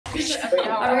All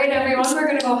right, everyone, we're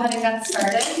going to go ahead and get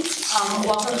started.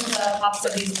 Welcome to the Pops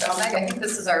of East Brown Bag. I think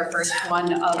this is our first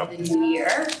one of the new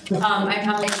year. I'm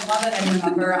Emily Lovett. I'm a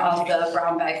member of the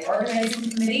Brown Bag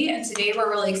Organizing Committee, and today we're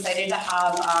really excited to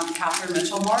have Catherine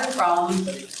Mitchell-Moore from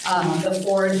the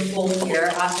Ford School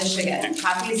here at Michigan.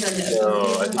 Kathy's an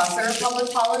associate professor of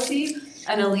public policy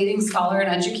and a leading scholar and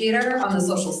educator on the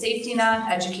social safety net,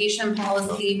 education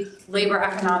policy, labor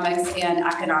economics, and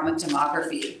economic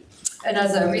demography. And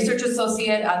as a research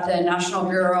associate at the National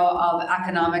Bureau of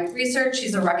Economic Research,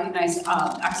 she's a recognized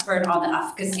expert on the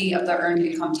efficacy of the Earned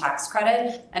Income Tax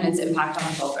Credit and its impact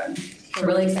on children. We're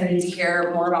really excited to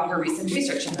hear more about her recent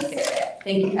research in this area.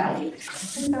 Thank you, Kathy.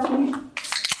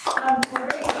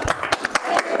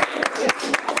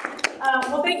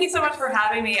 Well, thank you so much for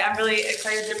having me. I'm really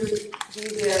excited to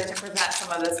be here to present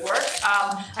some of this work.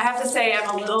 I have to say I'm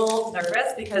a little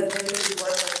nervous because this is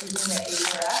work that's using the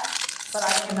HRS. But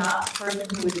I am not the person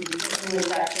who is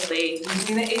actually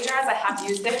using the HRS. I have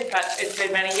used it, but it's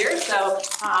been many years. So,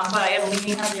 but I am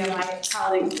leaning heavily on my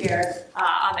colleagues here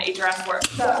on the HRS work.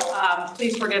 So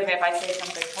please forgive me if I say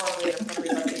something horribly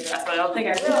inappropriate about the HRS, but I don't think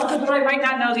I will. But I might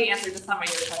not know the answer to some of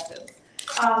your questions.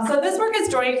 So this work is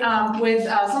joint with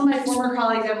some of my former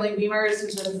colleagues, Emily Weimers,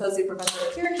 who's an associate professor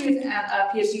at Syracuse, and a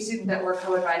PhD student that we're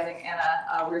co-advising,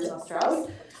 Anna Weirton-Strauss.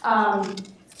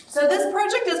 So this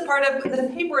project is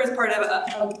this paper is part of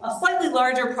a slightly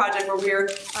larger project where we're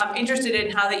interested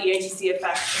in how the EITC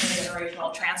affects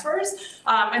intergenerational transfers.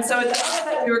 And so at the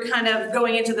outset, we were kind of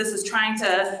going into this as trying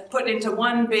to put into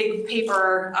one big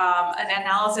paper an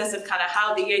analysis of kind of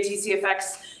how the EITC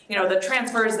affects, the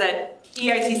transfers that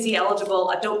EITC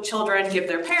eligible adult children give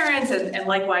their parents, and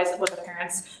likewise what the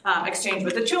parents exchange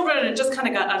with the children, and it just kind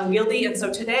of got unwieldy. And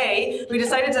so today we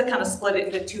decided to kind of split it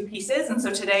into two pieces. And so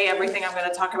today everything I'm going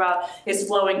to talk about is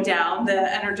flowing down the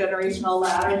intergenerational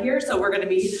ladder here. So we're going to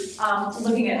be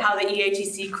looking at how the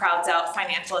EITC crowds out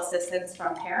financial assistance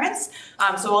from parents.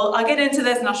 So I'll get into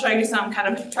this and I'll show you some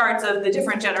kind of charts of the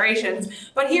different generations.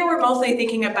 But here we're mostly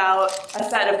thinking about a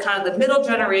set of kind of the middle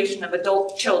generation of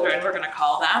adult children, we're going to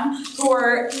call them, who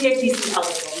are EITC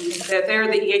eligible. We think that they're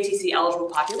the EITC eligible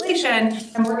population,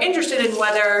 and we're interested in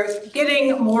whether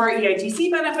getting more EITC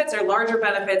benefits or larger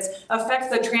benefits affects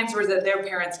the transfers that their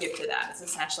parents give to them. It's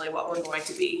essentially what we're going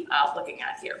to be looking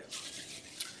at here.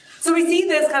 So we see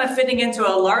this kind of fitting into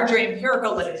a larger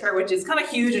empirical literature, which is kind of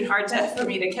huge and hard for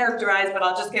me to characterize, but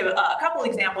I'll just give a couple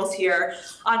examples here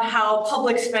on how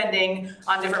public spending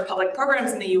on different public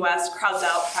programs in the US crowds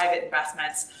out private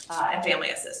investments and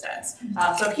family assistance.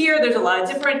 So here there's a lot of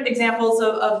different examples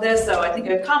of this. So I think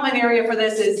a common area for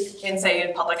this is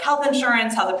in public health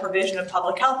insurance, how the provision of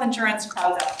public health insurance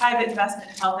crowds out private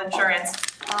investment in health insurance.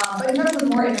 But in terms of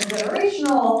more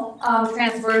intergenerational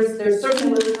transfers, there's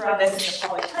certainly literature on this in the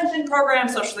public pension program,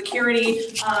 Social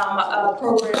Security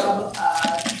program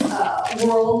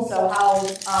world. So how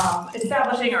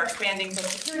establishing or expanding Social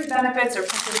Security benefits or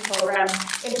pension programs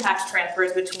impacts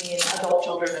transfers between adult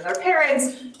children and their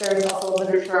parents. There's also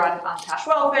literature on cash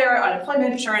welfare,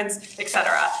 unemployment insurance,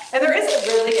 etc. And there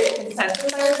isn't really a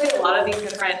consensus, I would say. A lot of these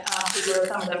different figures,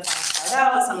 some of them find crowd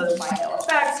out, some of them find no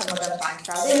effect, some of them find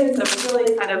crowd in. So it's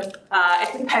really kind of,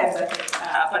 it depends, I think,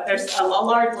 but there's a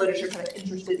large literature kind of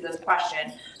interested in this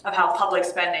question of how public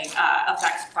spending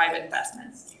affects private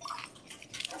investments.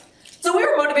 So we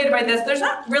were motivated by this. There's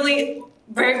not really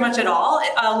very much at all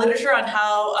literature on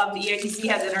how the EITC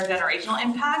has intergenerational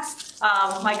impacts.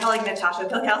 My colleague Natasha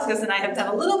Pilkauskas and I have done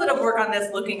a little bit of work on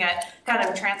this, looking at kind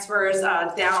of transfers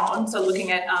down, so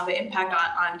looking at the impact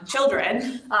on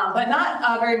children, but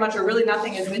not very much, or really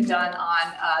nothing has been done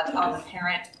on the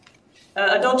parent,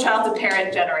 adult child to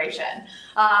parent generation.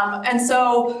 And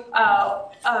so,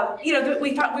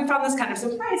 we found this kind of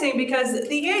surprising because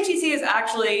the EITC is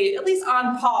actually at least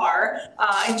on par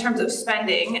in terms of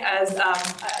spending as how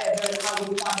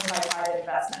we quantify private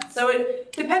investment. So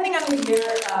depending on the year,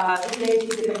 the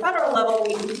EITC at the federal level,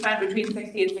 we spend between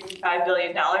 $60 and $65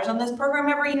 billion on this program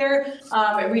every year.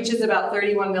 It reaches about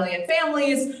 31 million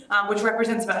families, which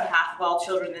represents about half of all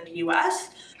children in the US.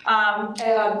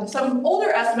 And some older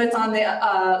estimates on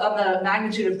the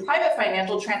magnitude of private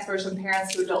financial transfers from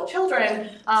parents to adult children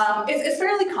is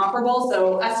fairly comparable.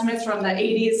 So estimates from the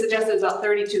 80s suggest it's about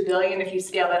 32 billion. If you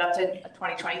scale that up to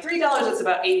 2023 dollars, it's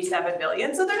about 87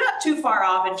 billion. So they're not too far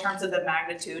off in terms of the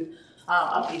magnitude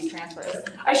of these transfers.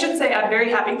 I should say I'm very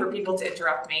happy for people to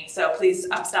interrupt me, so please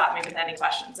stop me with any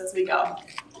questions as we go.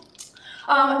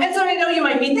 And so I know you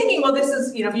might be thinking, well, this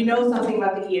is, if you know something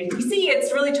about the EITC,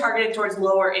 it's really targeted towards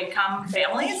lower income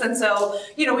families. And so,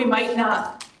 we might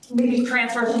not maybe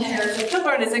transfer from parents to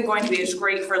children isn't going to be as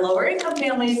great for lower income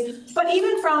families, but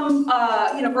even from,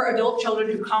 for adult children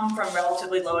who come from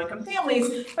relatively low income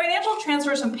families, financial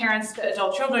transfers from parents to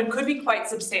adult children could be quite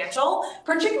substantial,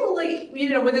 particularly,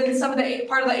 within some of the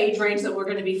part of the age range that we're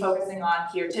going to be focusing on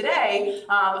here today,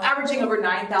 averaging over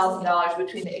 $9,000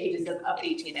 between the ages of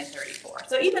 18 and 34.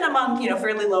 So even among,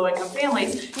 fairly low income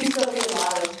families, you still get a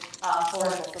lot of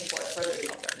parental support for their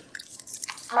children.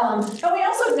 And we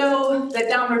also know that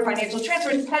downward financial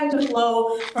transfers tend to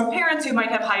flow from parents who might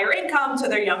have higher income to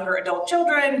their younger adult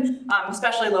children,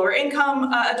 especially lower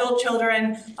income adult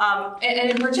children,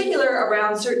 and in particular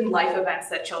around certain life events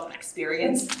that children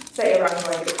experience, say around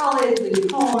going to college, leaving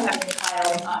home, having a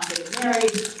child, getting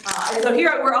married. And so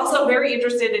here we're also very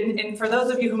interested in for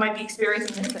those of you who might be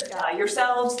experiencing this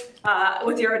yourselves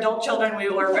with your adult children, we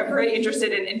were very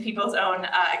interested in people's own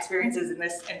experiences in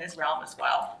this realm as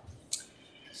well.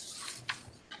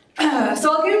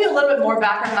 So I'll give you a little bit more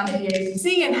background on the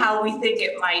EITC and how we think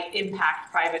it might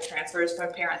impact private transfers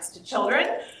from parents to children.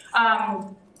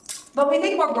 But we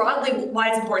think more broadly why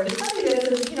it's important to tell you this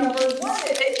is, for one,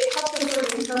 it helps us sort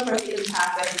of interpret the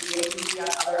impact of the EITC on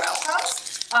other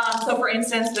outcomes. So for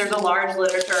instance, there's a large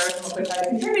literature, some of which I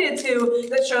contributed to,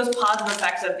 that shows positive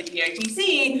effects of the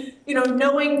EITC,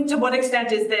 knowing to what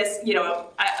extent is this,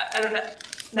 I don't know,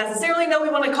 necessarily know we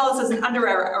want to call this as an under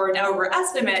or an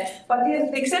overestimate, but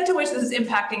the extent to which this is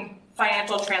impacting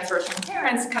financial transfers from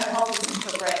parents kind of helps us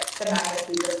interpret the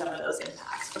magnitude of some of those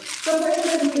impacts. So for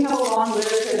instance, we have a long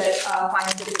literature that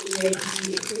finds that the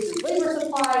EITC increases labor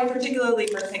supply, particularly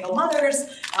for single mothers.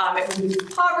 It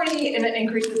reduces poverty, and it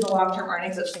increases the long-term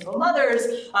earnings of single mothers.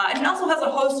 And it also has a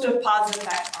host of positive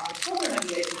effects on the children of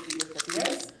EITC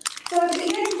recipients. So if the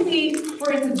EITC,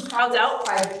 for instance, crowds out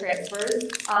private transfers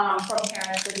from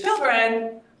parents to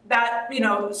children, that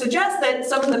suggests that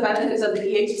some of the benefits of the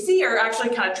EITC are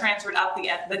actually kind of transferred up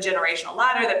the generational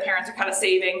ladder, that parents are kind of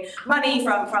saving money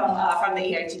from the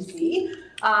EITC,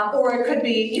 or it could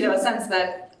be a sense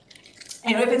that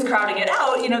if it's crowding it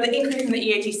out, the increase in the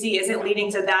EITC isn't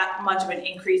leading to that much of an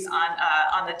increase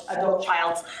on the adult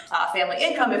child's family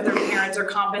income if their parents are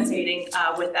compensating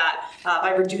with that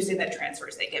by reducing the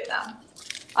transfers they give them.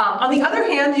 On the other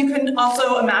hand, you can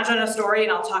also imagine a story,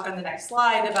 and I'll talk on the next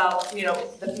slide about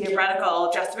the theoretical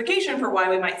justification for why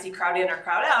we might see crowd in or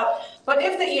crowd out. But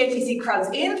if the EITC crowds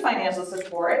in financial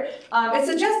support, it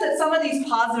suggests that some of these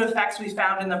positive effects we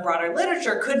found in the broader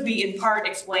literature could be in part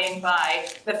explained by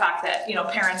the fact that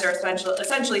parents are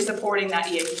essentially supporting that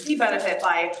EITC benefit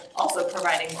by also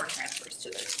providing more transfers to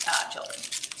their children.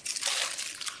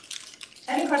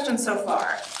 Any questions so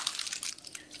far?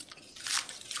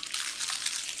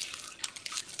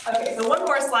 Okay, so one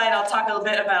more slide, I'll talk a little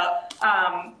bit about,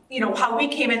 how we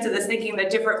came into this thinking the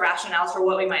different rationales for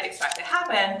what we might expect to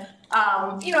happen.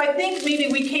 I think maybe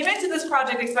we came into this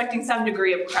project expecting some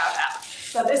degree of crowd out.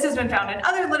 So this has been found in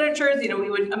other literatures. We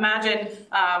would imagine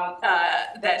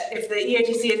that if the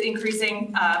EITC is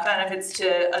increasing benefits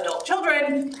to adult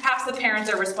children, perhaps the parents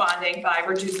are responding by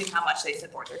reducing how much they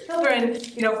support their children.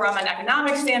 From an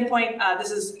economic standpoint,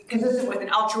 this is consistent with an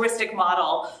altruistic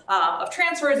model of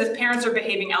transfers. If parents are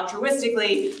behaving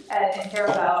altruistically and care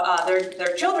about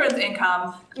their children's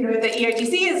income, if the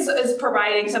EITC is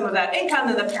providing some of that income,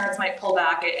 then the parents might pull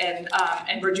back and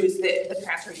reduce the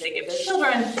transfers they give their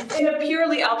children. In a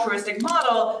purely altruistic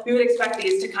model, we would expect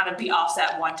these to kind of be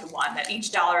offset one-to-one, that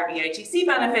each dollar of EITC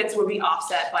benefits would be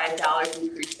offset by a dollar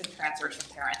decrease in transfers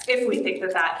from parents, if we think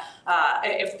that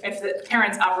if the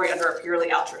parents operate under a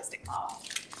purely altruistic model.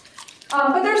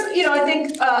 But there's, I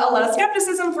think a lot of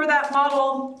skepticism for that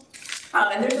model,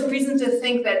 and there's some reason to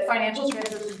think that financial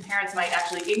transfers from parents might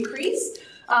actually increase.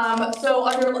 So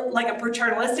under like a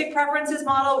paternalistic preferences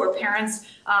model where parents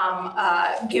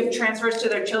give transfers to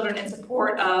their children in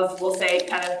support of, we'll say,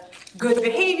 kind of good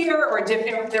behavior, or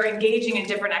if they're engaging in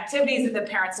different activities that the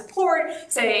parents support,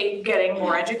 say getting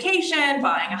more education,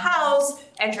 buying a house,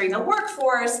 entering the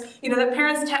workforce, the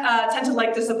parents tend to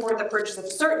like to support the purchase of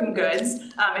certain goods,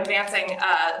 advancing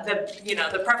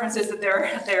the preferences that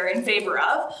they're in favor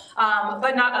of,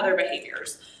 but not other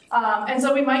behaviors. And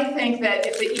so we might think that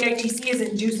if the EITC is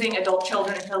inducing adult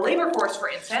children into the labor force, for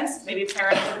instance, maybe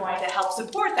parents are going to help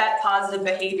support that positive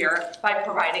behavior by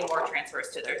providing more transfers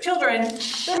to their children.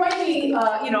 There might be,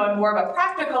 a more of a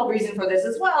practical reason for this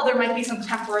as well. There might be some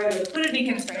temporary liquidity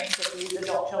constraints that these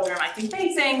adult children might be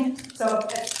facing. So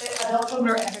if adult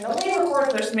children are entering the labor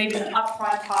force, there's maybe some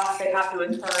upfront costs they have to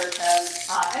incur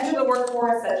to enter the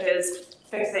workforce, such as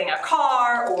fixing a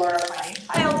car or finding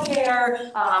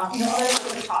childcare, other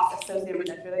sorts of costs associated with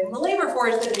entering the labor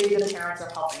force that maybe the parents are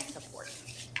helping support.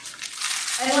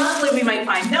 And lastly, we might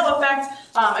find no effect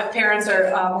if parents are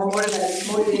more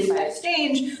motivated by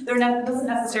exchange. There doesn't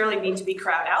necessarily need to be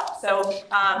crowd out. So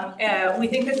we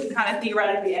think this is kind of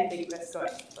theoretically ambiguous going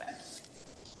into it.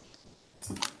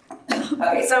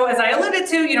 Okay, so as I alluded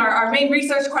to, our main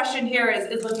research question here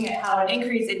is looking at how an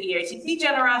increase in EITC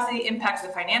generosity impacts the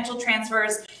financial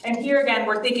transfers. And here again,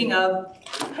 we're thinking of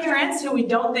parents who we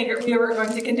don't think we are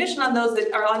going to condition on those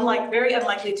that are very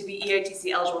unlikely to be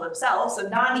EITC eligible themselves, so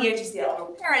non-EITC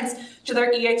eligible parents to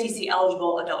their EITC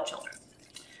eligible adult children.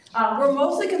 We're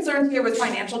mostly concerned here with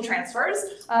financial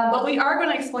transfers, but we are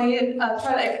going to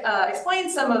try to explain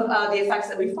some of the effects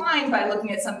that we find by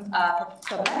looking at some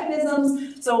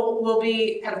mechanisms. So we'll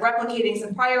be kind of replicating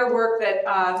some prior work that,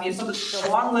 some of the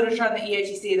long literature on the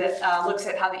EITC that looks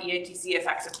at how the EITC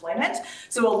affects employment.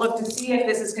 So we'll look to see if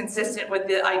this is consistent with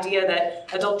the idea that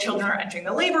adult children are entering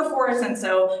the labor force, and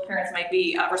so parents might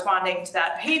be responding to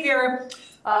that behavior.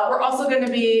 We're also going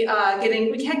to be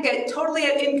we can't get totally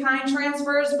at in-kind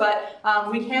transfers, but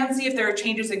we can see if there are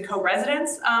changes in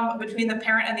co-residence between the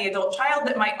parent and the adult child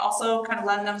that might also kind of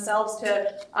lend themselves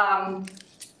to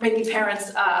maybe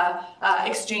parents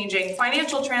exchanging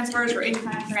financial transfers or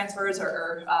in-kind transfers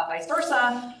or vice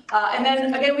versa. And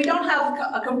then again, we don't have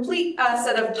a complete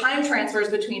set of time transfers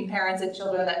between parents and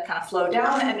children that kind of flow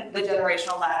down the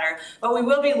generational ladder, but we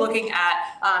will be looking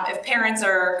at if parents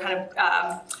are kind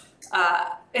of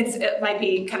it might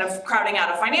be kind of crowding out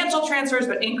of financial transfers,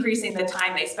 but increasing the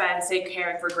time they spend, say,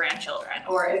 caring for grandchildren,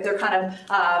 or if they're kind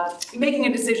of making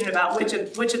a decision about which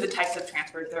of the types of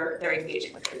transfers they're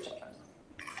engaging with their children.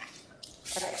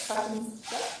 Okay, questions?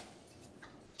 Yes?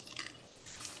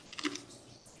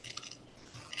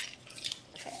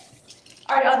 Okay.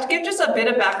 All right, I'll give just a bit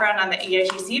of background on the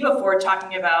EITC before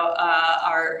talking about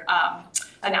our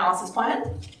analysis plan.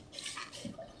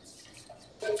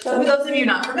 So for those of you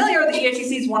not familiar, the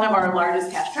EITC is one of our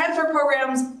largest cash transfer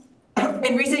programs.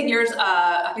 In recent years,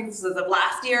 I think this was of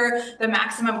last year, the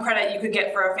maximum credit you could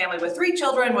get for a family with 3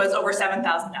 children was over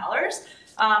 $7,000.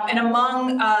 And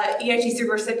among EITC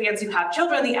recipients who have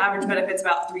children, the average benefit's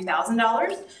about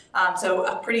 $3,000. So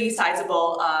a pretty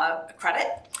sizable credit.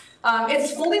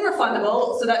 It's fully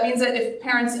refundable, so that means that if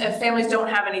families don't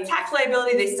have any tax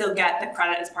liability, they still get the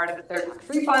credit as part of their tax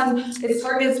refund. It's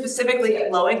targeted specifically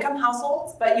at low-income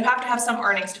households, but you have to have some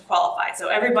earnings to qualify. So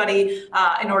everybody,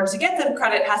 in order to get the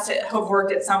credit, has to have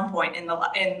worked at some point in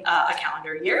a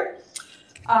calendar year.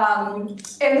 And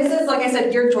this is, like I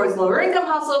said, geared towards lower income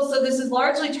households, so this is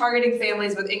largely targeting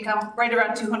families with income right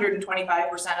around 225%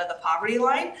 of the poverty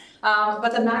line, but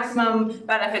the maximum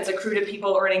benefits accrue to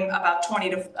people earning about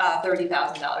 $20,000 to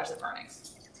 $30,000 of earnings.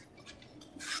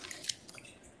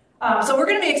 So we're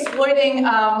going to be exploiting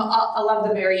a lot of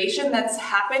the variation that's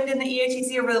happened in the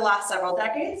EITC over the last several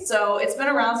decades. So it's been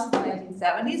around since the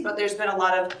 1970s, but there's been a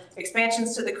lot of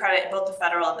expansions to the credit at both the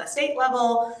federal and the state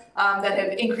level that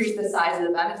have increased the size of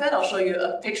the benefit. I'll show you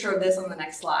a picture of this on the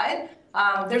next slide.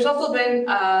 There's also been,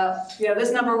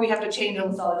 this number we have to change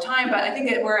almost all the time, but I think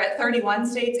that we're at 31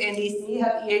 states and DC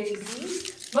have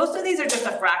EITCs. Most of these are just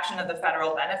a fraction of the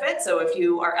federal benefit. So if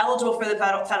you are eligible for the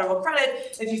federal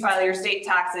credit, if you file your state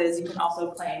taxes, you can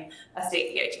also claim a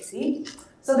state EITC.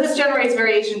 So this generates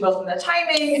variation both in the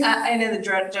timing and in the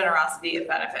generosity of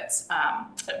benefits,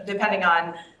 depending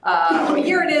on what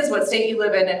year it is, what state you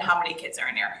live in, and how many kids are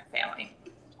in your family.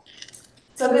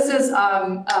 So this is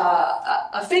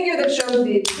a figure that shows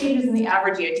the changes in the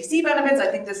average EITC benefits. I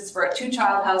think this is for a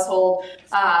 2-child household,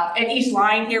 and each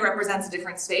line here represents a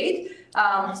different state.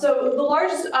 So the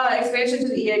largest expansion to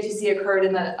the EITC occurred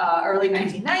in the early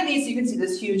 1990s. You can see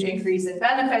this huge increase in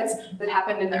benefits that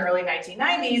happened in the early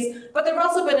 1990s, but there have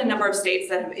also been a number of states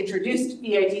that have introduced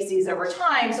EITCs over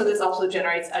time, so this also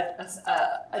generates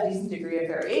a decent degree of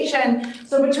variation.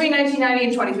 So between 1990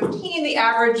 and 2015, the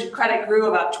average credit grew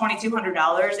about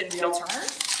 $2,200 in real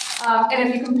terms. And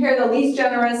if you compare the least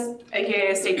generous,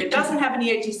 aka a state that doesn't have an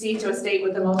EITC, to a state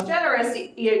with the most generous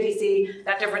EITC,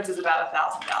 that difference is about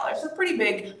 $1,000. So pretty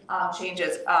big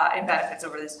changes in benefits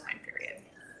over this time period.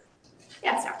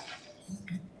 Yeah, Sarah.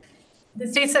 The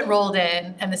states that rolled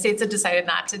in and the states that decided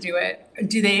not to do it,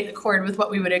 do they accord with what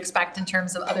we would expect in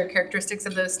terms of other characteristics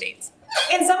of those states?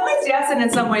 In some ways, yes, and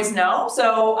in some ways, no.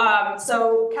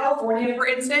 So California, for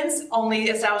instance, only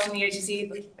established an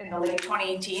EITC in the late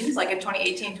 2010s, like in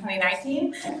 2018,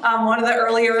 2019. One of the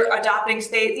earlier adopting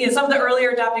states, some of the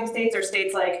earlier adopting states are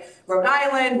states like Rhode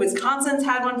Island, Wisconsin's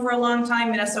had one for a long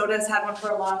time, Minnesota's had one for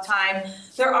a long time.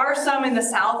 There are some in the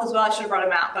South as well. I should have brought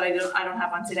them out, but I don't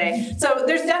have one today. So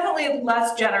there's definitely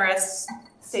less generous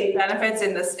state benefits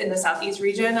in the southeast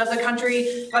region of the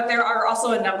country, but there are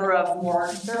also a number of more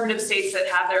conservative states that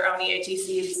have their own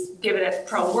EITCs, given its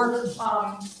pro-work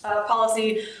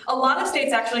policy. A lot of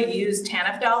states actually use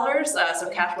TANF dollars, so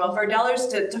cash welfare dollars,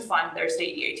 to fund their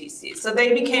state EITCs. So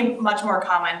they became much more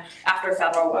common after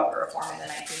federal welfare reform in the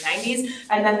 1990s,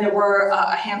 and then there were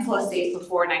a handful of states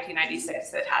before 1996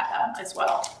 that had them as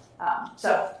well.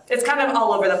 So it's kind of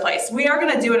all over the place. We are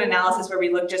going to do an analysis where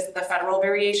we look just at the federal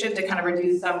variation to kind of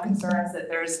reduce some concerns that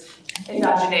there's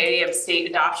endogeneity of state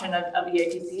adoption of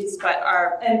EITCs, but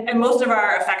and most of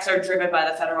our effects are driven by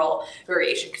the federal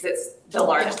variation because it's the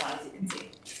largest one, as you can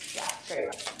see. Yeah, very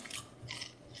much.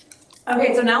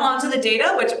 Okay, so now on to the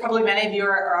data, which probably many of you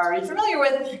are already familiar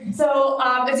with. So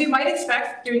as you might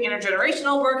expect, doing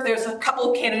intergenerational work, there's a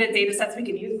couple of candidate data sets we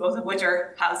can use, both of which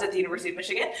are housed at the University of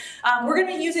Michigan. We're going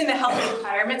to be using the Health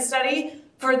Retirement Study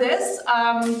for this.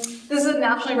 This is a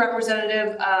nationally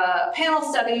representative panel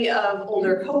study of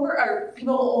older cohort, or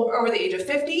people over the age of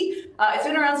 50. It's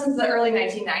been around since the early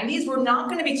 1990s. We're not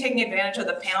going to be taking advantage of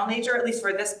the panel nature, at least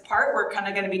for this part. We're kind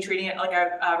of going to be treating it like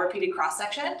a repeated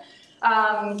cross-section.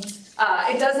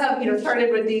 It does have,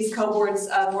 started with these cohorts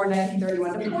for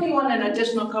 1931 to 21, and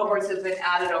additional cohorts have been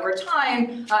added over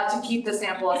time to keep the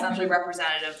sample essentially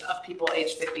representative of people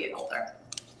aged 50 and older.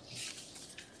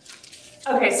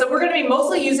 Okay, so we're going to be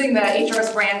mostly using the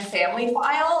HRS brand family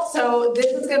file. So this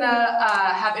is going to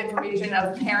have information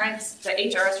of parents, the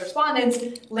HRS respondents,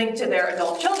 linked to their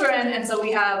adult children. And so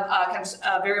we have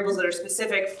variables that are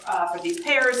specific for these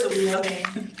pairs. So we know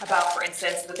about, for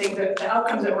instance, the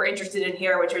outcomes that we're interested in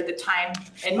here, which are the time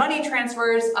and money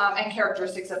transfers and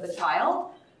characteristics of the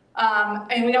child.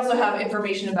 And we also have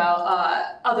information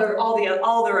about all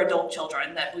their adult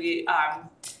children that we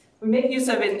make use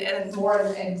of in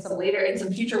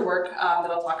some future work that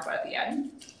I'll talk about at the end.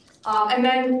 And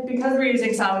then because we're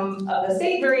using some of the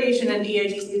state variation in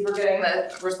EITCs, we're getting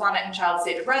the respondent and child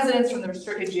state of residence from the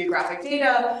restricted geographic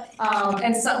data,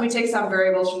 and we take some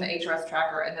variables from the HRS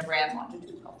tracker and the brand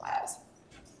longitudinal files.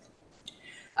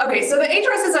 Okay, so the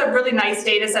HRS is a really nice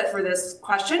data set for this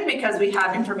question because we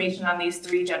have information on these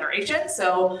three generations.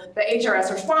 So the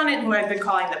HRS respondent, who I've been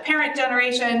calling the parent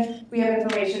generation, we have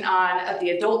information on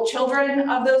the adult children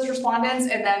of those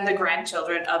respondents, and then the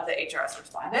grandchildren of the HRS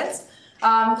respondents.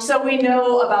 So we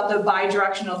know about the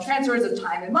bidirectional transfers of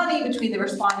time and money between the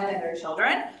respondent and their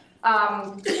children.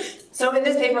 So in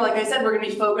this paper, like I said, we're going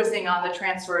to be focusing on the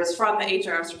transfers from the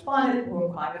HRS respondent, who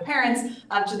I'm calling the parents,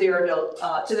 to their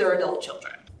adult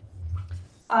children.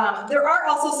 There are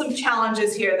also some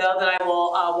challenges here, though, that I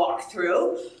will walk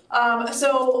through.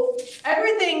 So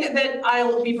everything that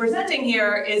I'll be presenting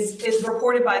here is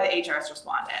reported by the HRS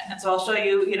respondent, and so I'll show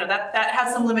you, that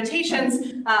has some limitations.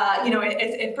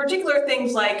 In particular,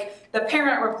 things like the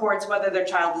parent reports whether their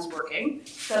child is working,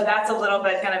 so that's a little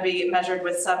bit going to be measured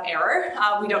with some error.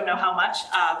 We don't know how much,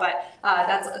 but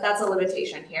that's a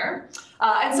limitation here.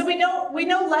 And so we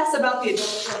know less about the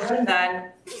adult children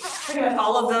than pretty much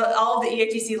all of the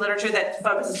EITC literature that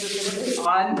focuses specifically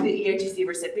on the EITC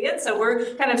recipients. So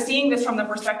we're kind of seeing this from the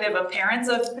perspective of parents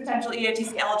of potential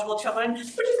EITC eligible children, which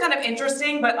is kind of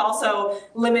interesting, but also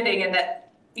limiting in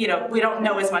that, we don't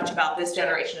know as much about this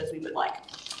generation as we would like.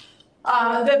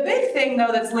 The big thing,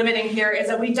 though, that's limiting here is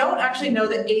that we don't actually know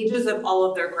the ages of all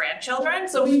of their grandchildren.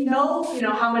 So we know,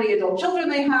 how many adult children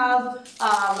they have,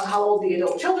 how old the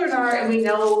adult children are, and we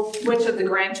know which of the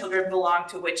grandchildren belong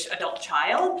to which adult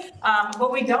child.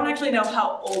 But we don't actually know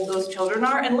how old those children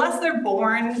are unless they're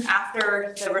born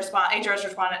after the HRS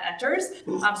respondent enters.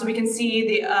 So we can see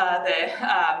the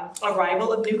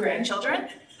arrival of new grandchildren.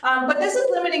 But this is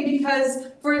limiting because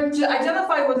to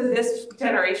identify whether this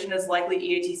generation is likely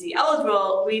EITC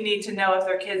eligible, we need to know if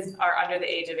their kids are under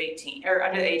the age of 18 or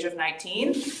under the age of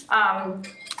 19.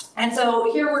 And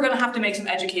so here we're going to have to make some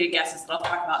educated guesses that I'll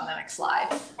talk about in the next slide.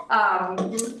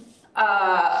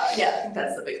 Yeah, I think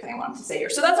that's the big thing I wanted to say here.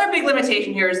 So that's our big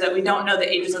limitation here, is that we don't know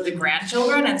the ages of the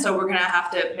grandchildren, and so we're going to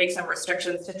have to make some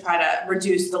restrictions to try to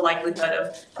reduce the likelihood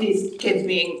of these kids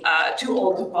being too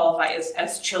old to qualify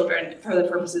as children for the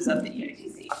purposes of the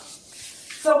EITC.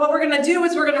 So what we're going to do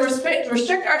is we're going to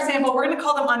restrict our sample. We're going to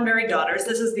call them unmarried daughters.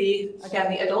 This is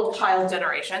again, the adult child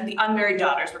generation, the unmarried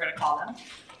daughters, we're going to call them.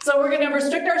 So we're going to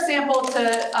restrict our sample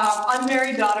to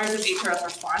unmarried daughters of HRS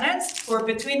respondents who are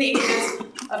between the ages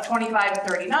of 25 and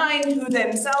 39, who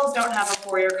themselves don't have a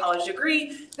four-year college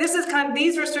degree. This is kind of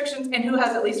these restrictions, and who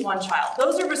has at least one child.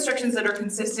 Those are restrictions that are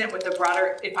consistent with the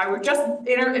broader. If I were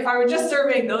just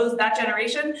surveying that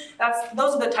generation,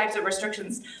 those are the types of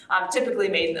restrictions typically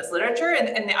made in this literature.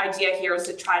 And the idea here is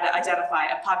to try to identify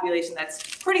a population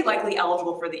that's pretty likely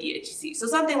eligible for the EITC. So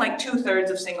something like 2/3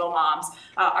 of single moms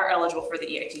are eligible for the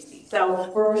EITC.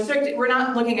 So we're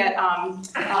not looking at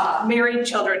married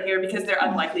children here because they're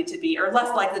unlikely to be, or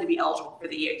less likely to be eligible for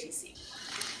the EITC.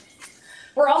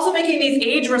 We're also making these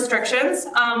age restrictions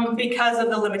because of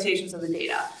the limitations of the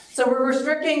data. So we're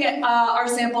restricting our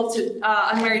sample to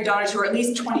unmarried daughters who are at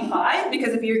least 25,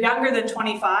 because if you're younger than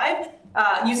 25,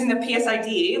 using the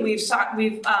PSID, we've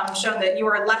shown that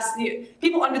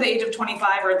people under the age of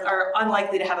 25 are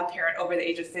unlikely to have a parent over the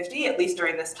age of 50, at least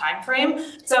during this time frame.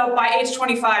 So by age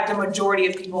 25, the majority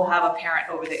of people have a parent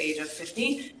over the age of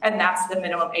 50, and that's the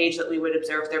minimum age that we would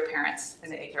observe their parents in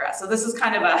the HRS. So this is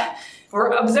kind of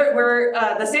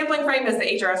the sampling frame is the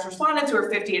HRS respondents who are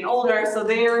 50 and older, so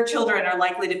their children are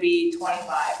likely to be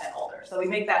 25 and older. So we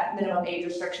make that minimum age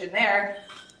restriction there.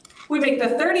 We make the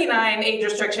 39 age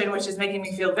restriction, which is making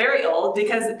me feel very old,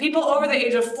 because people over the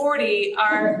age of 40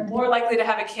 are more likely to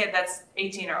have a kid that's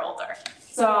 18 or older.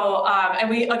 So, and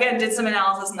we again did some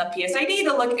analysis in the PSID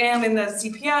to look, and in the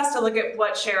CPS to look at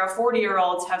what share of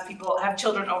 40-year-olds have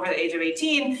children over the age of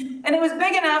 18, and it was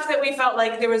big enough that we felt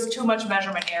like there was too much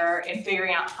measurement error in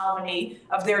figuring out how many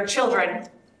of their children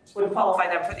would qualify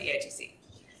them for the EITC.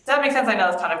 Does that make sense? I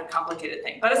know that's kind of a complicated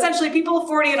thing, but essentially people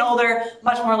 40 and older,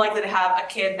 much more likely to have a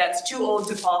kid that's too old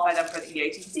to qualify them for the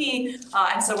EITC,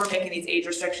 and so we're making these age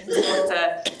restrictions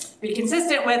to be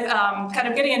consistent with kind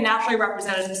of getting a naturally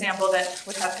representative sample that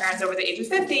would have parents over the age of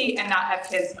 50 and not have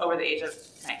kids over the age of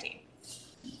 19.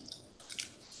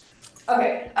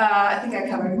 Okay, I think I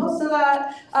covered most of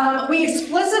that. We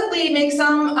explicitly make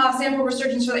some sample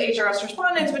restrictions for the HRS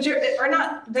respondents, which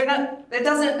it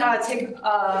doesn't take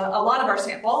a lot of our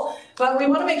sample, but we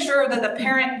want to make sure that the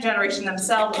parent generation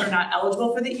themselves are not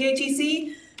eligible for the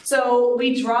EITC. So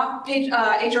we drop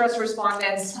HRS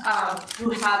respondents who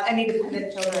have any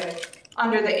dependent children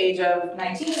under the age of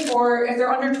 19, or if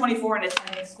they're under 24 and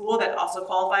attending school, that also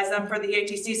qualifies them for the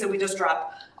EITC. So we just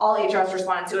drop all HRS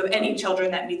respondents who have any children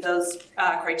that meet those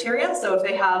criteria. So if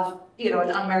they have,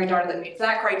 an unmarried daughter that meets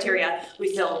that criteria,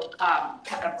 we still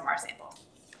cut them from our sample.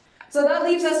 So that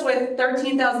leaves us with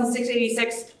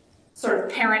 13,686 sort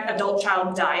of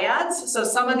parent-adult-child dyads. So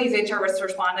some of these HRS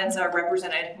respondents are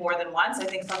represented more than once. I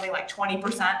think something like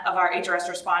 20% of our HRS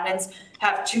respondents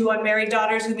have two unmarried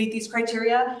daughters who meet these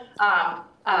criteria.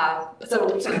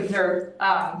 So these are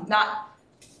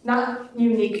not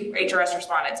unique HRS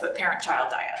respondents, but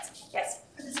parent-child dyads. Yes?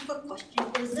 This is a quick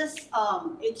question. Is this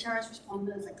HRS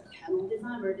respondents like a panel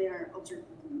design, or they are observed?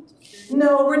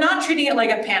 No, we're not treating it like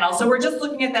a panel. So we're just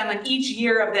looking at them, and each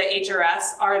year of the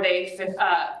HRS,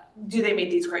 do they meet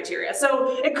these criteria?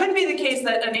 So it could be the case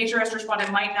that an HRS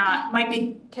respondent might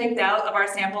be kicked out of our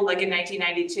sample like in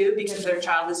 1992 because their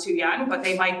child is too young, but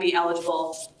they might be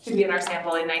eligible to be in our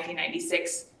sample in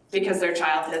 1996 because their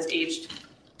child has aged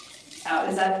out.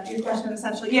 Is that your question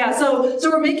essentially? Yeah, so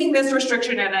we're making this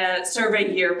restriction on a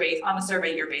survey year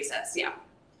basis, yeah.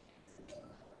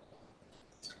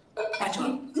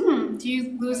 Do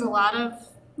you lose a lot of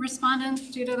respondents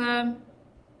due to the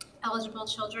eligible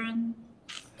children?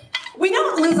 We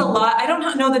don't lose a lot. I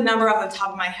don't know the number off the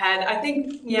top of my head. I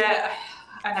think,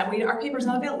 our paper's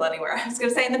not available anywhere. I was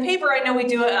going to say, in the paper, I know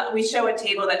we show a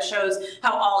table that shows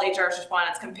how all HRS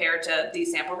respondents compare to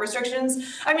these sample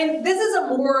restrictions. I mean, this is a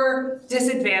more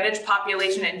disadvantaged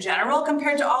population in general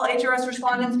compared to all HRS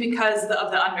respondents because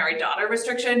of the unmarried daughter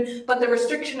restriction, but the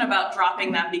restriction about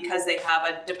dropping them because they have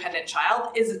a dependent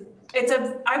child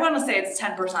I want to say it's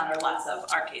 10% or less of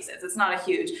our cases. It's not a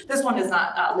huge, this one is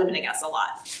not limiting us a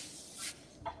lot.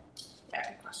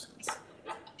 Okay, questions?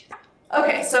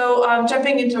 Okay, so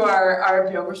jumping into our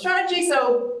PO strategy.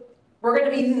 So we're going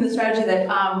to be using the strategy that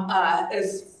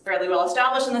is fairly well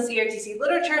established in the EITC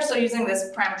literature. So using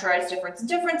this parameterized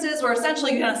differences, we're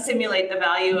essentially going to simulate the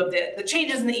value of the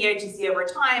changes in the EITC over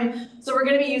time. So we're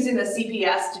going to be using the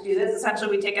CPS to do this.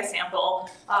 Essentially, we take a sample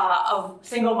of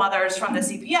single mothers from the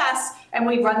CPS and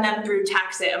we run them through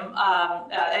TAXIM,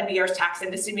 NBR's TAXIM,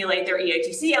 to simulate their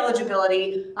EITC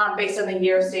eligibility based on the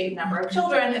year, state, and number of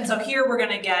children. And so here we're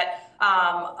going to get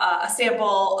a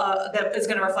sample that is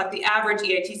going to reflect the average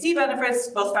EITC benefits,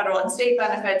 both federal and state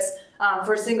benefits,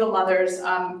 for single mothers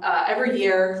every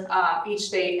year, each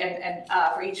state and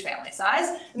for each family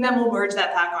size. And then we'll merge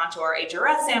that back onto our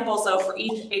HRS sample. So for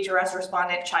each HRS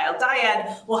respondent child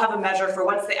dyad, we'll have a measure for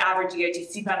what's the average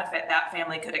EITC benefit that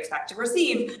family could expect to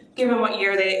receive, given what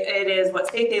year it is, what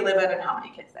state they live in, and how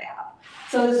many kids they have.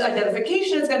 So this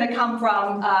identification is going to come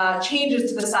from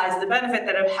changes to the size of the benefit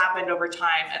that have happened over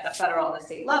time at the federal and the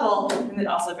state level, and then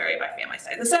also vary by family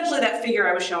size. Essentially, that figure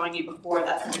I was showing you before,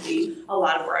 that's going to be a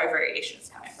lot of where our variation is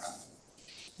coming from.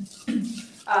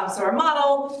 So our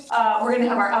model, we're going to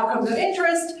have our outcomes of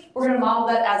interest. We're going to model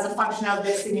that as a function of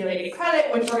this simulated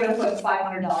credit, which we're going to put in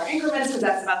 $500 increments because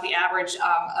that's about the average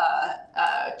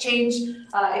change in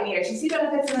EITC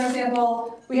benefits in our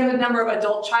sample. We have a number of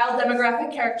adult-child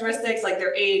demographic characteristics like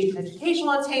their age and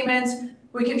educational attainment.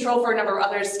 We control for a number of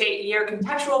other state year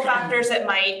contextual factors that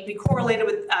might be correlated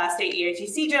with state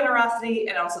EITC generosity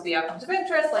and also the outcomes of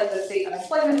interest like the state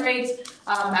unemployment rate,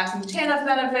 maximum TANF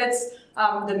benefits,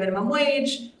 the minimum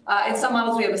wage. In some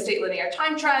models, we have a state linear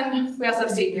time trend. We also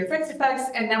have state year fixed effects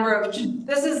and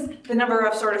this is the number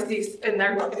of sort of these, and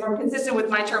they're consistent with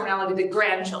my terminology, the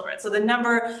grandchildren. So the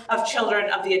number of children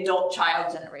of the adult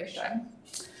child generation.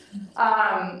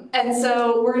 And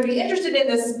so we're going to be interested in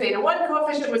this beta 1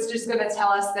 coefficient, which is just going to tell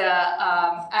us the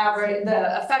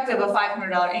effect of a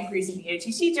 $500 increase in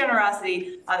EITC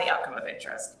generosity on the outcome of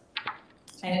interest.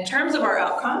 And in terms of our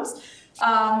outcomes,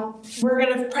 we're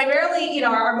going to primarily,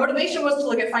 our motivation was to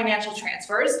look at financial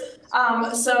transfers.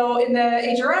 So in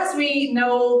the HRS, we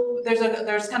know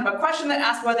there's kind of a question that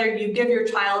asks whether you give your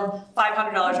child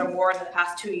 $500 or more in the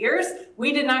past 2 years.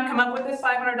 We did not come up with this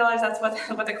 $500. That's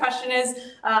what the question is.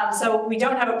 So we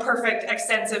don't have a perfect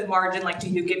extensive margin like do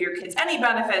you give your kids any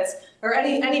benefits or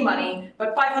any money,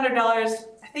 but $500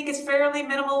 I think is fairly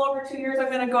minimal over 2 years. I'm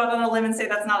going to go out on a limb and say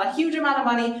that's not a huge amount of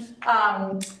money.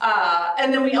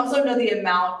 And then we also know the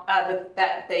amount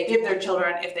that they give their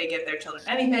children if they give their children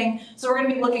anything. So we're going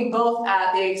to be looking both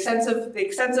at the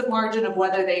extensive margin of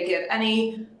whether they give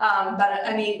any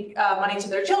money to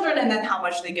their children and then how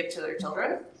much they give to their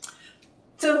children.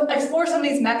 To explore some of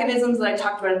these mechanisms that I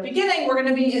talked about at the beginning, we're going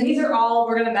to be, and these are all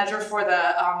we're going to measure for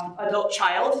the adult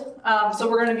child. So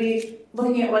we're going to be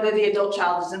looking at whether the adult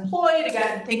child is employed.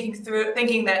 Again,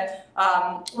 thinking that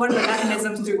one of the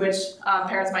mechanisms through which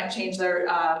parents might change their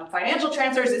financial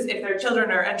transfers is if their children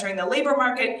are entering the labor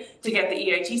market to get the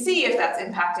EITC, if that's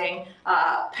impacting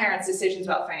parents' decisions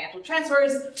about financial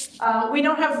transfers. We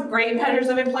don't have great measures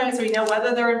of employment, so we know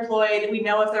whether they're employed. We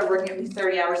know if they're working at least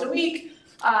 30 hours a week.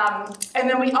 And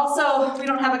then we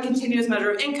don't have a continuous measure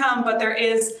of income, but there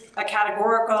is a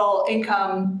categorical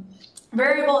income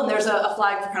variable, and there's a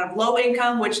flag for kind of low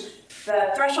income, which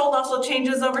the threshold also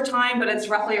changes over time, but it's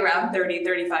roughly around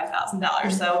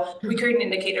 $35,000. So we create an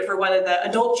indicator for whether the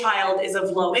adult child is of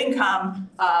low income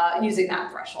using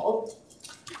that threshold.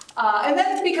 And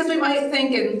then because we might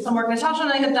think, and some work Natasha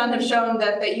and I have shown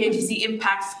that the EITC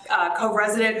impacts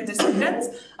co-resident descendants,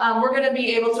 we're going to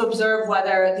be able to observe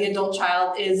whether the adult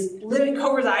child is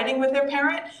co-residing with their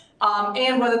parent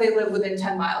and whether they live within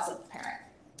 10 miles of the parent.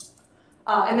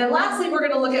 And then lastly, we're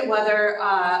going to look at whether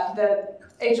the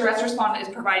HRS respondent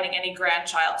is providing any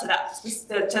grandchild to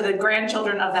the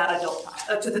grandchildren of that adult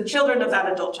child, to the children of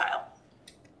that adult child.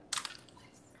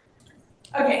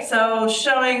 Okay, so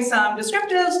showing some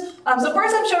descriptives. So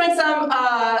first I'm showing some,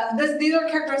 these are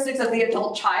characteristics of the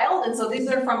adult child, and so these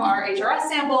are from our HRS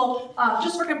sample.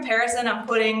 Just for comparison, I'm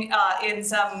putting in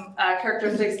some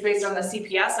characteristics based on the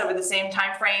CPS over the same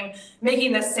time frame,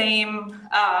 making the same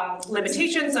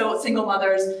limitation, so single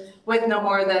mothers with no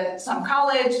more than some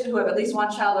college, who have at least one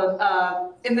child.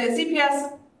 In the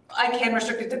CPS, I can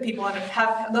restrict it to people who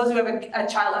have those who have a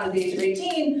child under the age of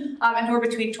 18 and who are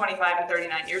between 25 and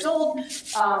 39 years old.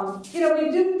 We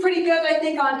do pretty good, I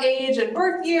think, on age and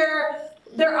birth year.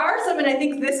 There are some, and I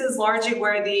think this is largely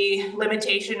where the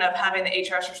limitation of having the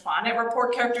HRS respondent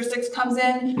report characteristics comes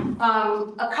in.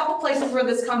 A couple places where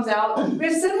this comes out, we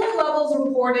have similar levels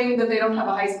reporting that they don't have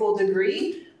a high school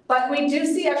degree, but we do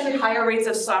see actually higher rates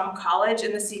of some college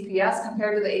in the CPS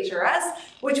compared to the HRS,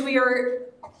 which we are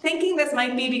thinking this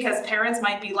might be because parents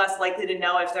might be less likely to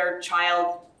know if their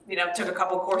child, took a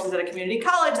couple courses at a community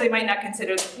college. They might not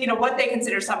consider, what they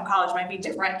consider some college might be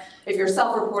different if you're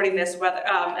self-reporting this, whether,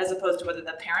 as opposed to whether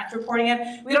the parent's reporting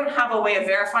it. We don't have a way of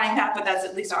verifying that, but that's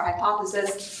at least our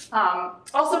hypothesis.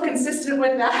 Also consistent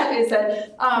with that is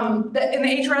that in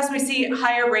the HRS we see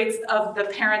higher rates of the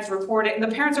parents reporting. The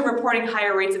parents are reporting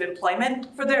higher rates of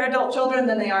employment for their adult children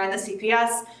than they are in the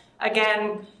CPS.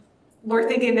 Again, we're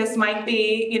thinking this might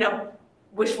be,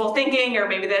 wishful thinking, or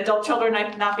maybe the adult children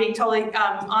not being totally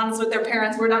honest with their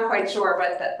parents. We're not quite sure,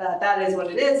 but that is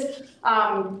what it is.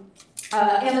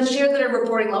 And the shares that are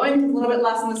reporting low income, a little bit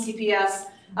less than the CPS.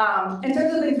 In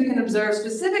terms of things we can observe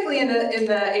specifically in the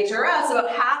HRS, about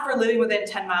half are living within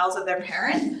 10 miles of their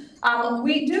parent.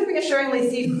 We do reassuringly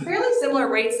see fairly similar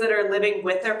rates that are living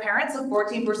with their parents, so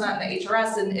 14% in the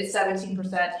HRS and it's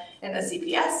 17% in the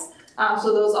CPS.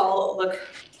 So those all look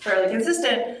fairly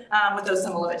consistent with those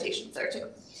some limitations there too.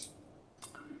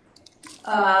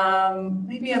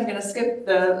 Maybe I'm gonna skip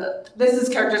this is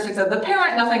characteristics of the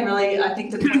parent, nothing really, I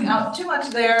think, to point out too much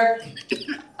there.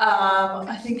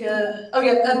 I think,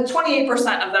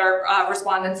 28% of their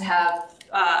respondents have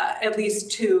at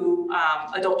least 2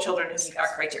 adult children who meet our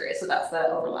criteria, so that's the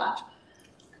overlap.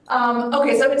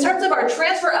 Okay, so in terms of our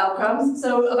transfer outcomes,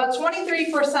 so about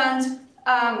 23%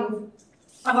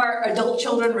 of our adult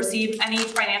children receive any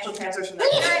financial transfers from their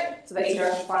parent, so the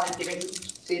HRS respondent giving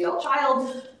the adult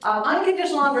child.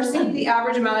 Unconditional on receipt, the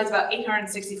average amount is about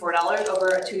 $864 over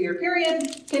a 2-year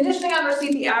period. Conditioning on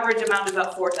receipt, the average amount is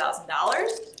about $4,000.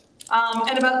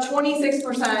 And about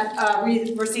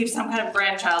 26% receive some kind of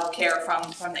grandchild care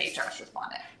from the HRS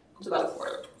respondent. It's about a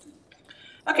quarter.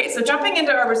 Okay, so jumping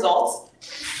into our results.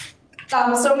 So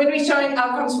I'm going to be showing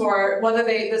outcomes for whether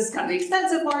this is kind of the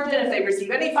extensive margin, if they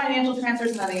receive any financial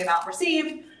transfers and then the amount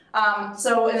received.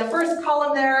 So in the first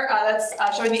column there, that's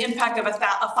showing the impact of a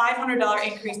 $500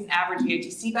 increase in average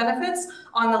EITC benefits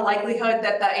on the likelihood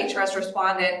that the HRS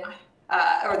respondent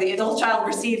or the adult child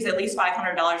receives at least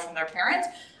 $500 from their parent.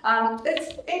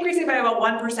 It's increasing by about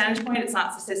 1 percentage point. It's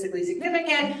not statistically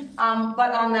significant,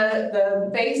 but on the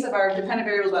base of our dependent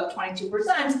variable, about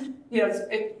 22%,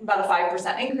 it's about a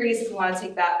 5% increase if we want to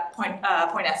take that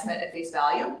point estimate at face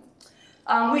value.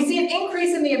 We see an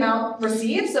increase in the amount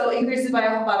received, so increases by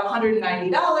about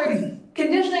 $190.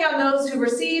 Conditioning on those who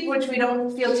receive, which we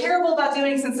don't feel terrible about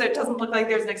doing since it doesn't look like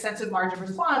there's an extensive margin of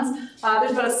response,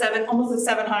 there's about almost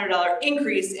a $700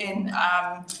 increase in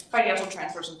financial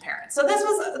transfers from parents. So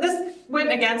this went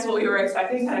against what we were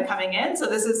expecting kind of coming in. So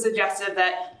this is suggestive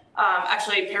that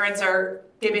actually parents are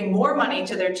giving more money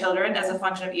to their children as a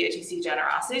function of EITC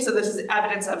generosity. So this is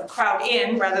evidence of crowd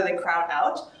in rather than crowd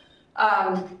out.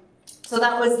 So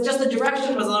that was just the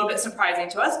direction was a little bit surprising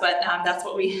to us, but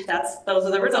those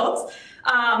are the results.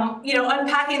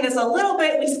 Unpacking this a little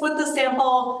bit, we split the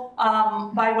sample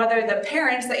by whether the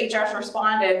parents, the HRS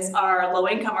respondents, are low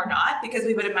income or not, because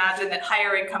we would imagine that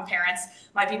higher income parents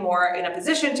might be more in a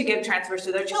position to give transfers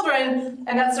to their children,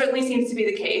 and that certainly seems to be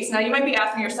the case. Now you might be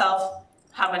asking yourself,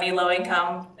 how many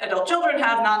low-income adult children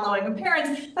have non-low-income parents?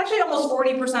 It's actually almost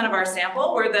 40% of our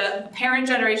sample where the parent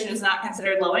generation is not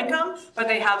considered low-income, but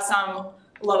they have some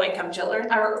low-income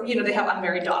children, or they have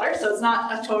unmarried daughters, so it's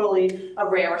not totally a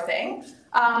rare thing.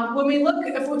 When we look,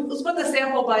 if we split the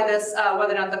sample by this,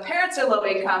 whether or not the parents are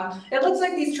low-income, it looks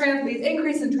like these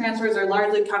increase in transfers are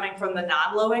largely coming from the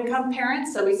non-low-income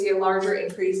parents, so we see a larger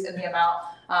increase in the amount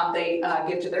they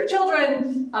give to their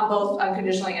children, both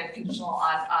unconditionally and conditional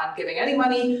on giving any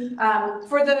money.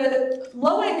 For the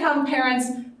low-income parents,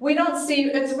 we don't see,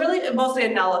 it's really mostly a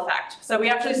null effect. So we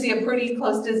actually see a pretty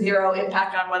close to zero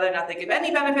impact on whether or not they give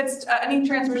any benefits, any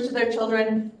transfers to their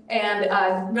children,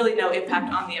 and really no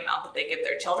impact on the amount that they give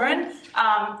their children.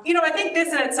 I think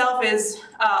this in itself is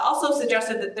also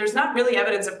suggested that there's not really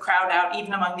evidence of crowd out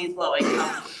even among these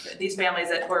low-income, these families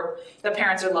where the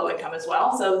parents are low-income as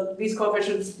well. So these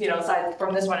coefficients, aside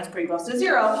from this one, it's pretty close to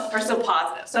zero, are still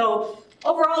positive. So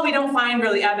overall, we don't find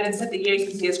really evidence that the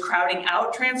EITC is crowding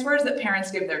out transfers that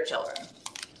parents give their children.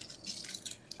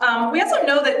 We also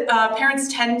know that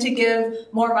parents tend to give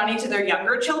more money to their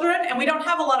younger children, and we don't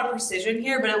have a lot of precision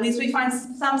here, but at least we find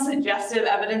some suggestive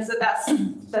evidence that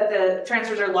the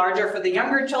transfers are larger for the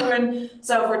younger children.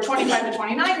 So for 25 to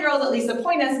 29-year-olds, at least the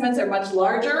point estimates are much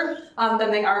larger than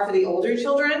they are for the older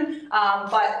children,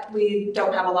 but we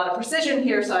don't have a lot of precision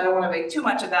here, so I don't want to make too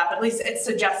much of that, but at least it's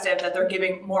suggestive that they're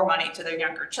giving more money to their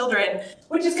younger children,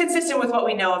 which is consistent with what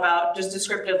we know about just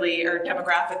descriptively or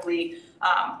demographically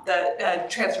the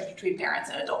transfers between parents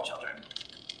and adult children.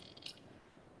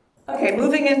 Okay,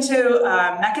 moving into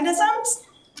mechanisms.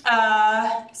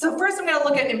 So first I'm going to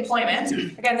look at employment.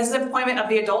 Again, this is employment of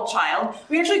the adult child.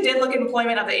 We actually did look at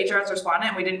employment of the HRS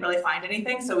respondent, and we didn't really find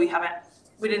anything, so we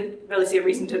didn't really see a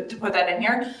reason to put that in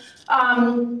here.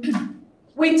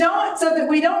 We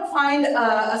don't find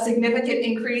a significant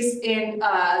increase in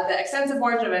the extensive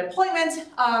margin of employment.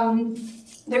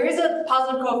 There is a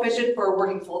positive coefficient for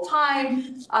working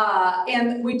full-time,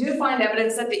 and we do find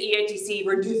evidence that the EITC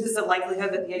reduces the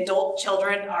likelihood that the adult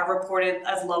children are reported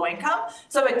as low income.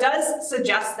 So it does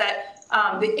suggest that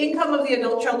the income of the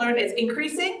adult children is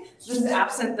increasing. This is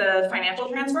absent the financial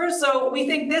transfers. So we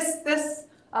think this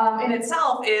in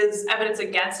itself is evidence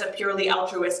against a purely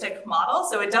altruistic model.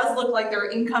 So it does look like their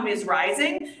income is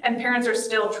rising and parents are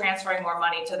still transferring more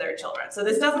money to their children. So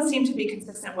this doesn't seem to be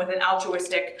consistent with an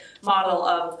altruistic model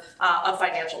of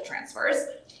financial transfers.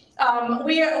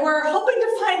 We're hoping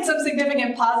to find some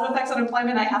significant positive effects on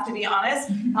employment, I have to be honest,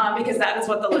 because that is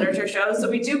what the literature shows. So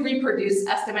we do reproduce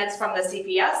estimates from the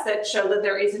CPS that show that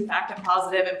there is in fact a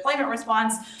positive employment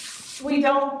response. We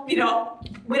don't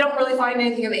really find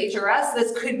anything in the HRS.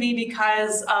 This could be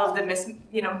because of the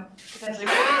potentially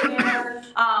there.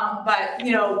 But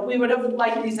we would have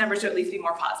liked these numbers to at least be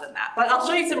more positive than that. But I'll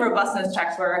show you some robustness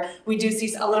checks where we do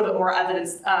see a little bit more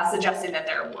evidence suggesting that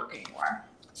they're working more.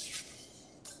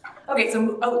 Okay,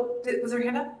 so, was there a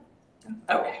hand up?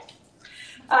 Okay.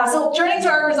 So turning to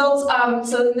our results,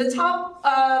 so in the top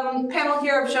panel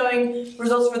here, I'm showing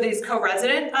results for these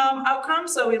co-resident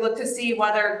outcomes. So we look to see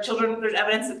whether there's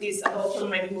evidence that these adult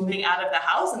children may be moving out of the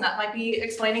house, and that might be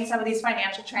explaining some of these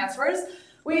financial transfers.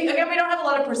 We don't have a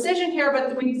lot of precision here,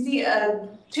 but we see a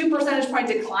 2 percentage point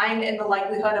decline in the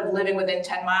likelihood of living within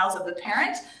 10 miles of the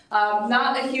parent.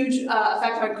 Not a huge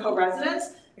effect on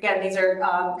co-residents. Again, these are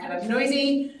kind of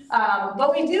noisy,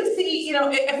 but we do see,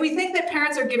 if we think that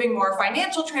parents are giving more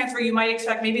financial transfer, you might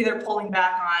expect maybe they're pulling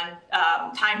back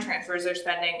on time transfers they're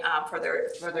spending for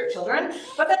their children.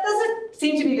 But that doesn't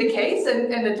seem to be the case, and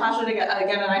Natasha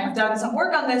again and I have done some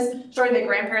work on this, showing that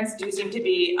grandparents do seem to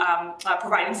be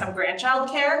providing some grandchild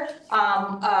care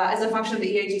as a function of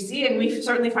the EITC, and we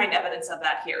certainly find evidence of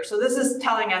that here. So this is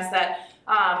telling us that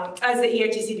as the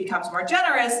EITC becomes more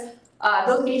generous,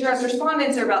 those HRS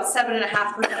respondents are about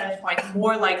 7.5 percentage points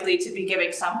more likely to be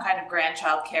giving some kind of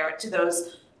grandchild care to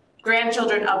those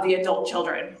grandchildren of the adult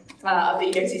children of the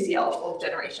EITC eligible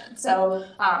generation. So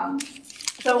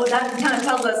that kind of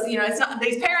tells us, it's not,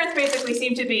 these parents basically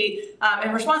seem to be,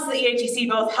 in response to the EITC,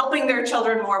 both helping their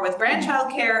children more with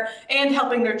grandchild care and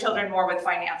helping their children more with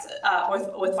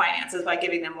finances, by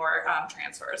giving them more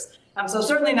transfers. So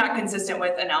certainly not consistent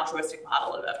with an altruistic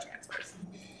model of transfers.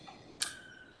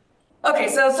 Okay,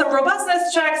 so some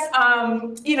robustness checks.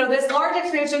 This large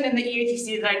expansion in the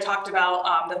EITC that I talked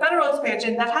about, the federal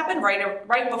expansion, that happened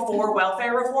right before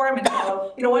welfare reform. And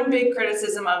so, one big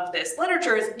criticism of this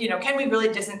literature is, can we really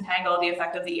disentangle the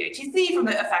effect of the EITC from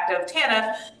the effect of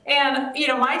TANF? And,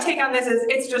 my take on this is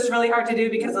it's just really hard to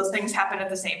do because those things happen at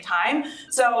the same time.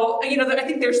 So, I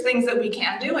think there's things that we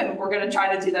can do, and we're going to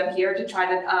try to do them here to try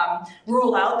to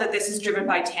rule out that this is driven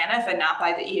by TANF and not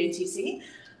by the EITC.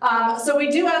 So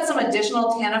we do add some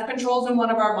additional TANF controls in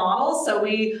one of our models. So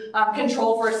we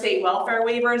control for state welfare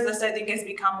waivers. This, I think, has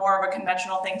become more of a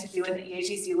conventional thing to do in the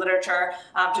EITC literature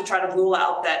to try to rule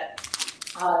out that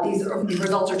these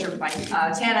results are driven by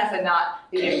TANF and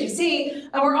not the EITC.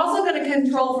 And we're also going to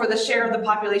control for the share of the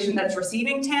population that's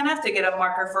receiving TANF to get a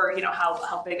marker for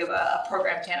how big of a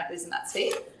program TANF is in that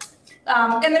state.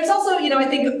 And there's also, I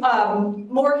think,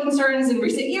 more concerns in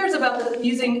recent years about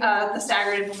using the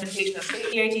staggered implementation of state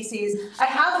EITCs. I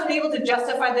have been able to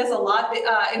justify this a lot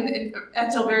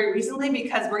until very recently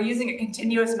because we're using a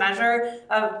continuous measure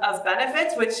of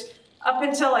benefits, which up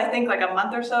until I think like a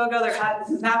month or so ago, this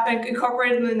has not been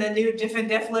incorporated in the new diff and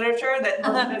diff literature that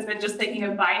has been just thinking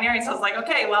of binary. So I was like,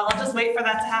 okay, well, I'll just wait for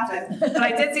that to happen. But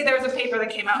I did see there was a paper that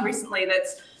came out recently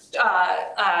that's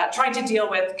trying to deal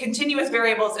with continuous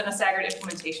variables in a staggered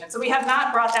implementation. So we have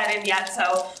not brought that in yet,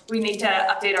 so we need to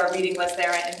update our reading list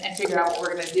there and figure out what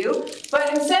we're going to do. But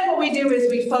instead what we do is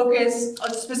we focus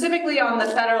specifically on the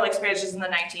federal expansions in the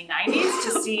 1990s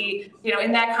to see,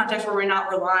 in that context where we're not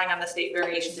relying on the state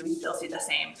variation, do we still see the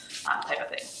same type of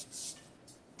thing.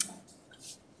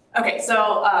 Okay,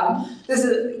 so this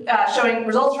is showing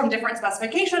results from different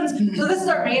specifications. So this is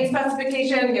our main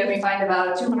specification. Again, we find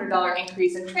about a $200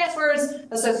 increase in transfers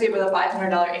associated with a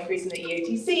 $500 increase in the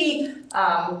EITC.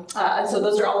 And so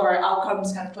those are all of our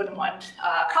outcomes kind of put in one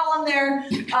column there.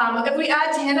 If we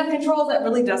add TANF controls, that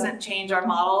really doesn't change our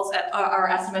models, our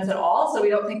estimates at all. So we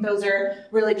don't think those are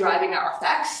really driving our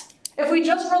effects. If we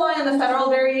just rely on the federal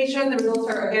variation, the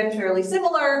results are again fairly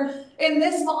similar. In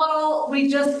this model, we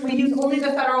use only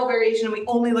the federal variation and we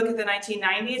only look at the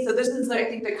 1990s. So this is, I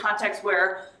think, the context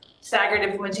where staggered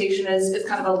implementation is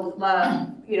kind of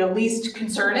a least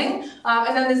concerning.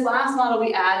 And then this last model,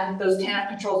 we add those TANF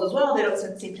controls as well. They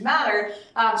don't seem to matter.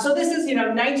 So this is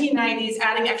 1990s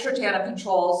adding extra TANF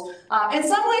controls. In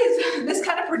some ways, this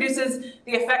kind of produces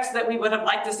the effects that we would have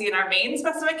liked to see in our main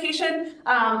specification.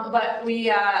 But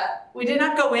we did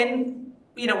not go in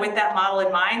with that model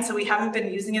in mind, so we haven't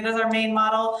been using it as our main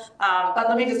model. But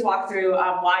let me just walk through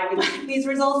why we like these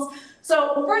results.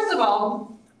 So first of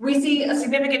all, we see a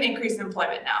significant increase in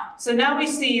employment now. So now we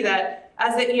see that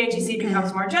As the EITC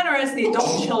becomes more generous, the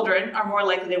adult children are more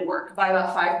likely to work by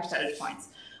about 5 percentage points.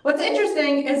 What's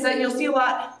interesting is that you'll see a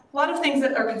lot of things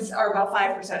that are about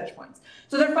 5 percentage points.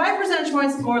 So they're 5 percentage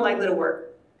points more likely to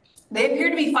work. They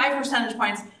appear to be 5 percentage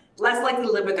points less likely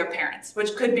to live with their parents,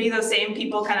 which could be those same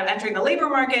people kind of entering the labor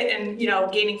market and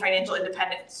gaining financial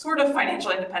independence, sort of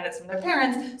financial independence from their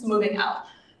parents, moving out.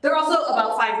 They're also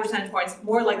about 5 percentage points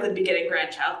more likely to be getting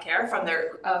grandchild care from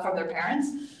their parents.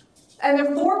 And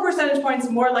they're 4 percentage points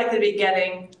more likely to be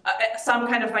getting some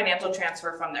kind of financial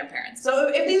transfer from their parents. So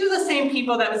if these are the same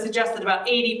people, that would suggest that about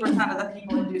 80% of the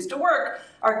people induced to work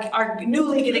are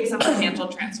newly getting some financial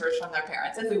transfers from their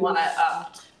parents, if we want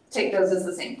to take those as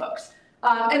the same folks.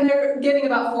 And they're getting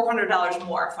about $400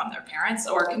 more from their parents,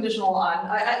 or conditional on,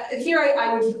 here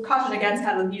I would caution against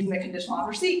kind of using the conditional on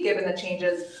receipt given the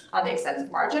changes on the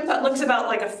extensive margin, but looks about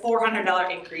like a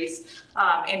 $400 increase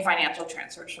in financial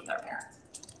transfers from their parents.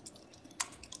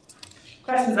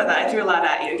 Questions about that? I threw a lot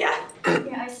at you, yeah.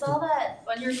 Yeah, I saw that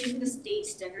when you're using the state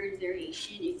standard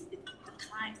variation,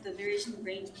 the variation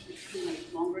range between like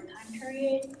longer time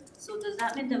period. So does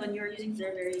that mean that when you're using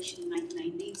their variation in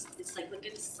 1990s, it's like look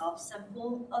at the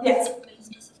subsample of Yes. the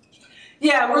specification?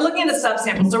 Yeah, we're looking at a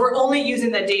subsample, so we're only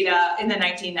using the data in the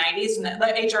 1990s, and the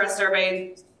HRS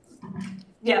survey,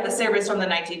 yeah, the survey's from the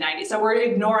 1990s, so we're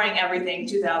ignoring everything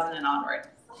 2000 and onward.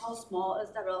 How small is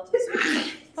that relative?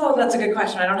 Oh, that's a good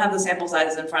question. I don't have the sample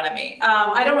sizes in front of me.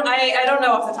 I don't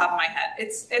know off the top of my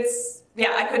head. Yeah,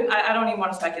 I don't even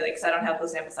want to speculate because I don't have the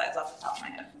sample size off the top of my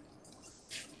head.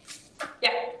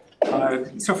 Yeah.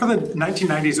 So for the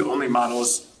 1990s only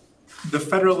models, the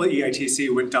federal EITC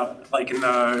went up like in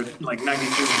the 93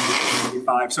 to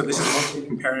 95. So this is mostly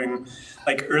comparing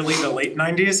like early to late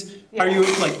 90s. Yeah. Are you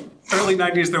like early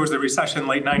 90s, there was the recession,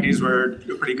 late 90s were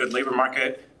a pretty good labor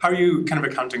market. How are you kind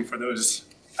of accounting for those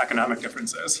economic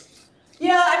differences?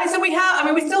 Yeah,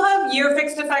 we still have year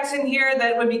fixed effects in here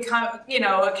that would be,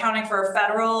 accounting for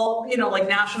federal, like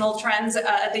national trends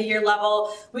at the year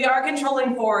level. We are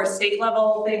controlling for state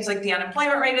level things like the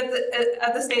unemployment rate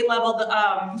at the state level.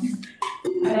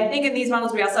 And I think in these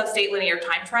models, we also have state linear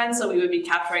time trends, so we would be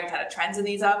capturing kind of trends in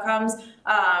these outcomes.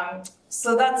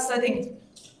 So I think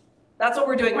that's what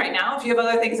we're doing right now. If you have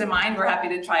other things in mind, we're happy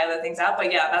to try other things out.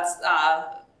 But yeah,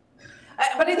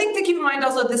 but I think to keep in mind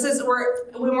also,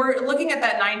 when we're looking at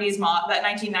that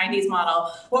 1990s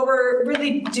model, what we're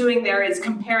really doing there is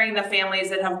comparing the families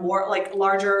that have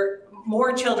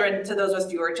more children to those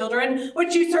with fewer children,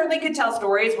 which you certainly could tell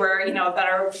stories where, a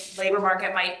better labor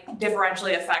market might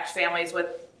differentially affect families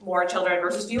with more children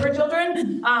versus fewer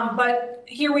children. But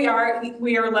here we are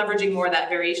leveraging more of that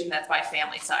variation that's by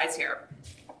family size here.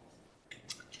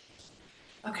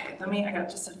 Okay, I got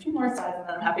just a few more slides and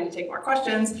then I'm happy to take more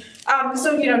questions.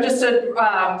 So, just to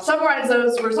summarize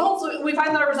those results, we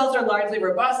find that our results are largely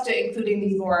robust, including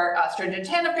these more stringent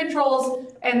tandem controls,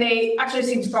 and they actually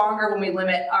seem stronger when we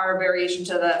limit our variation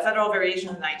to the federal variation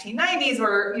in the 1990s,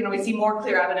 where, we see more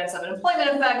clear evidence of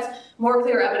employment effects, more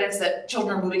clear evidence that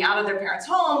children are moving out of their parents'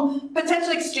 home,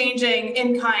 potentially exchanging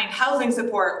in-kind housing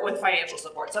support with financial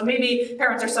support. So maybe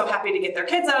parents are so happy to get their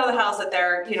kids out of the house that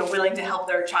they're, willing to help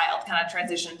their child kind of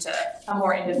transition to a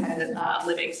more independent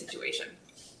living situation.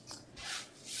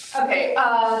 Okay,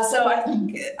 so I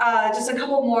think just a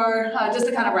couple more, just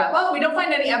to kind of wrap up. We don't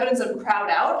find any evidence of crowd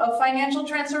out of financial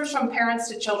transfers from parents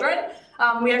to children.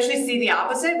 We actually see the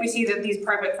opposite. We see that these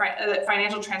private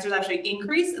financial transfers actually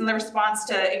increase in the response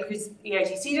to increased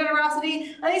EITC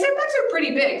generosity. And these impacts are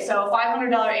pretty big. So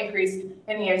 $500 increase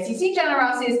in EITC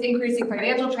generosity is increasing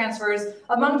financial transfers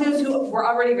among those who were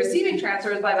already receiving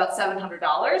transfers by about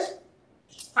 $700.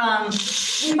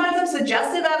 We find some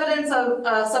suggestive evidence of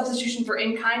substitution for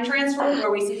in-kind transfer,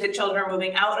 where we see the children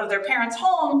moving out of their parents'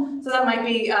 home. So that might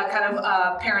be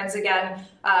parents, again,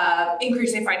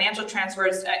 increasing financial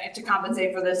transfers to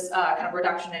compensate for this kind of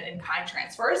reduction in in-kind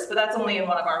transfers, but that's only in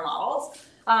one of our models.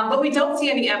 But we don't see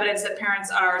any evidence that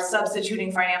parents are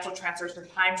substituting financial transfers for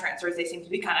time transfers. They seem to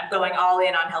be kind of going all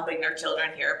in on helping their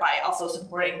children here by also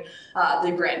supporting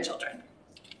the grandchildren.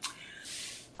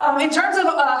 In terms of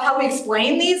how we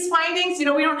explain these findings, we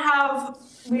don't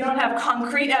have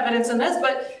concrete evidence in this,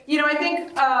 but I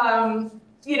think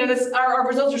our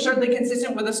results are certainly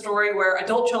consistent with a story where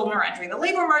adult children are entering the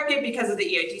labor market because of the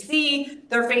EITC.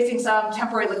 They're facing some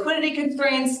temporary liquidity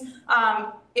constraints.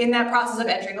 in that process of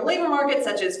entering the labor market,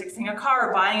 such as fixing a car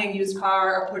or buying a used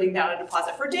car or putting down a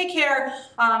deposit for daycare,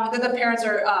 that the parents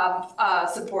are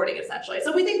supporting essentially.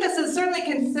 So we think this is certainly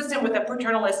consistent with a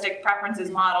paternalistic preferences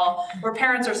model where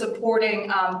parents are supporting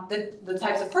the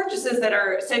types of purchases that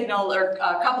are signaled or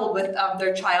coupled with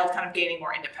their child kind of gaining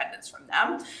more independence from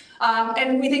them.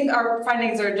 And we think our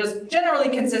findings are just generally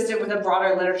consistent with a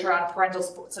broader literature on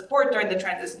parental support during the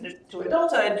transition to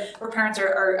adulthood, where parents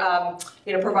are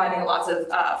providing lots of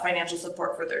financial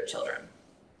support for their children.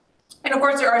 And of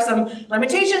course, there are some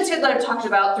limitations here that I've talked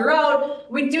about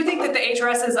throughout. We do think that the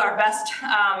HRS is our best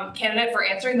candidate for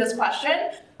answering this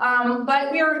question,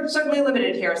 but we are certainly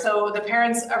limited here. So the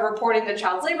parents are reporting the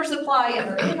child's labor supply and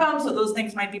their income, so those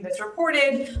things might be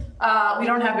misreported. We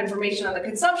don't have information on the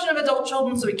consumption of adult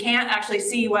children, so we can't actually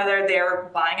see whether they're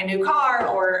buying a new car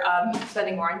or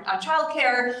spending more on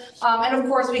childcare. And of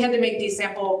course, we had to make these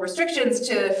sample restrictions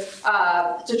to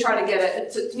try to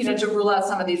get it, to rule out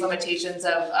some of these limitations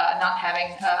of not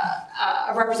having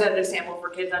a representative sample for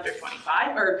kids under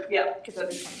 25, kids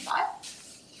under 25.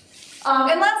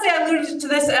 And lastly, I alluded to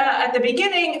this at the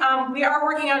beginning, we are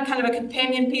working on kind of a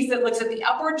companion piece that looks at the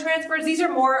upward transfers. These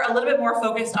are a little bit more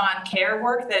focused on care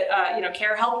work that,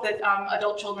 care help that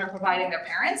adult children are providing their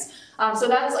parents. So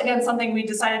that's, again, something we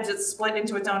decided to split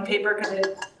into its own paper because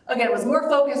it, again, was more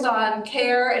focused on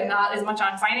care and not as much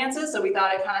on finances. So we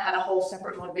thought it kind of had a whole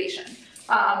separate motivation.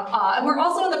 And we're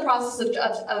also in the process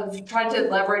of trying to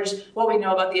leverage what we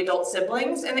know about the adult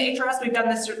siblings in the HRS. We've done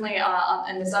this certainly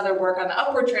in this other work on the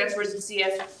upward transfers to see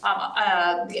if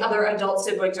the other adult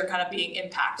siblings are kind of being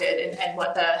impacted and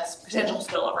what the potential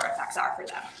spillover effects are for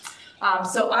them.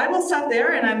 So I will stop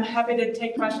there and I'm happy to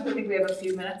take questions. I think we have a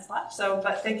few minutes left,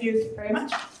 but thank you very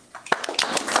much.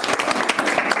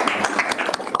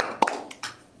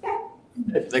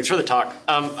 Thanks for the talk.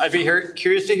 I'd be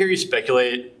curious to hear you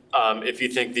speculate if you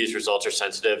think these results are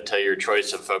sensitive to your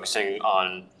choice of focusing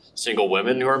on single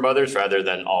women who are mothers rather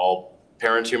than all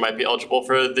parents who might be eligible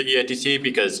for the EITC,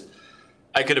 because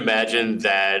I could imagine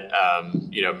that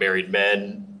married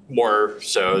men more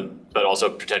so, but also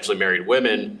potentially married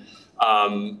women,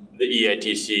 the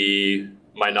EITC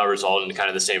might not result in kind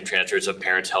of the same transfers of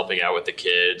parents helping out with the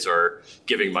kids or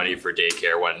giving money for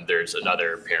daycare when there's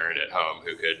another parent at home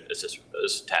who could assist with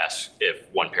those tasks if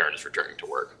one parent is returning to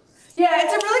work. Yeah,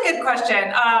 it's a really good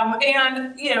question.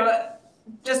 And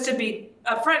just to be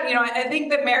upfront, I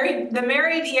think the married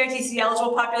EITC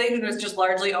eligible population is just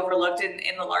largely overlooked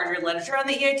in the larger literature on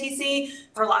the EITC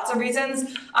for lots of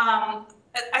reasons.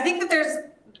 I think that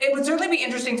it would certainly be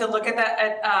interesting to look at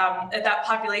that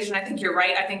population. I think you're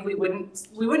right. I think we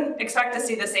wouldn't expect to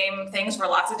see the same things for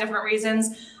lots of different reasons.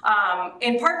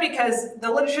 In part because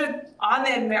the literature on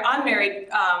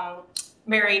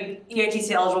married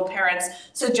EITC eligible parents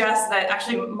suggests that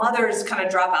actually mothers kind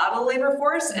of drop out of the labor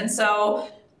force, and so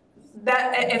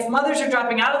that if mothers are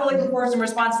dropping out of the labor force in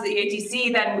response to the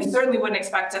EITC, then we certainly wouldn't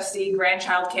expect to see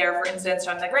grandchild care, for instance,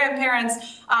 from the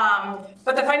grandparents.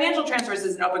 But the financial transfers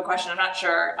is an open question. I'm not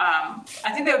sure.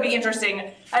 I think that would be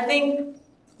interesting. I think,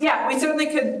 yeah, we certainly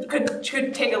could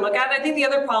take a look at it. I think the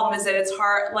other problem is that it's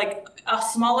hard, like a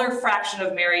smaller fraction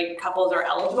of married couples are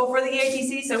eligible for the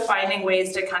EITC, so finding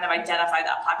ways to kind of identify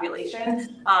that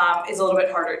population is a little bit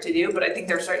harder to do, but I think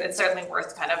it's certainly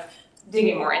worth kind of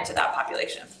digging more into that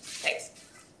population. Thanks.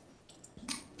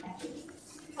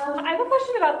 I have a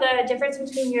question about the difference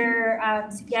between your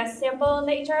CPS sample and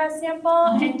the HRS sample.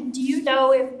 And do you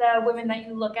know if the women that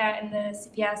you look at in the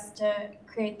CPS to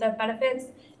create the benefits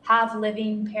have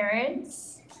living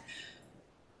parents?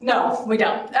 No, we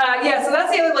don't. Yeah, so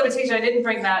that's the other limitation. I didn't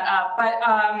bring that up, but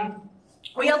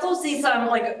we also see some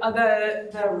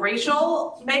the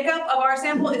racial makeup of our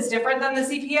sample is different than the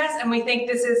CPS, and we think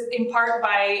this is in part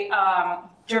by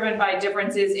driven by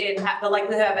differences in the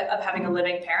likelihood of having a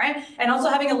living parent and also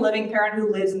having a living parent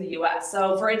who lives in the US.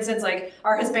 So for instance, like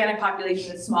our Hispanic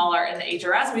population is smaller in the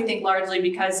HRS, we think largely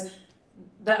because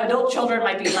the adult children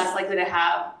might be less likely to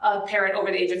have a parent over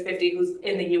the age of 50 who's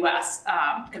in the US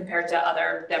compared to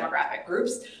other demographic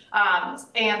groups.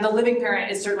 And the living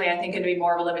parent is certainly, I think, going to be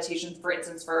more of a limitation, for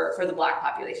instance, for the Black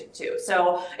population too.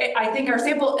 So I think our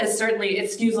sample is certainly, it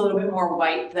skews a little bit more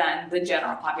white than the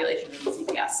general population in the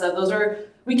CPS. So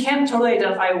we can't totally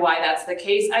identify why that's the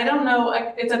case. I don't know,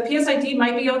 if the PSID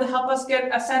might be able to help us get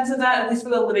a sense of that, at least for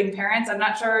the living parents. I'm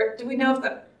not sure, do we know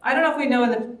I don't know if we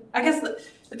know I guess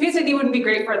the PSID wouldn't be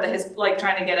great for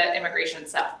trying to get at immigration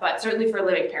stuff, but certainly for a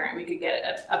living parent, we could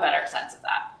get a better sense of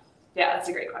that. Yeah, that's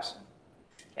a great question.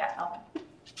 Yeah, Alvin.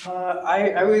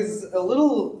 I was a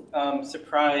little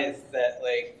surprised that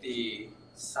the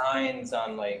signs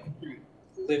on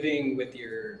living with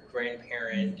your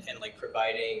grandparent and like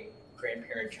providing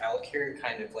grandparent childcare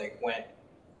kind of like went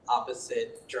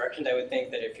opposite directions. I would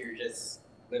think that if you're just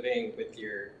living with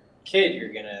your kid,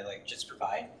 you're gonna like just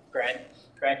provide grad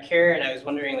care, and I was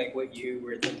wondering like what you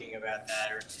were thinking about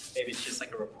that, or maybe it's just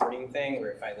like a reporting thing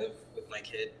where if I live with my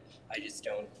kid, I just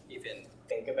don't even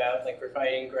think about like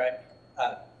providing grandparent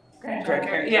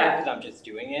care because I'm just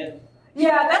doing it.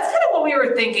 Yeah, that's kind of what we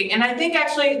were thinking, and I think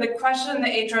actually the question in the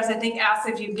HRS I think asks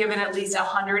if you've given at least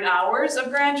 100 hours of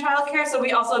grandchild care. So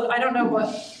we also, I don't know what,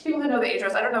 people who know the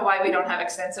HRS, I don't know why we don't have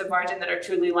extensive margin that are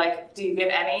truly like, do you give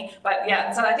any? But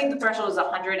yeah, so I think the threshold is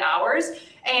 100 hours,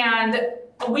 and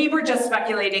we were just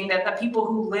speculating that the people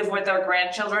who live with their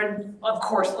grandchildren, of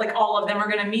course, like all of them are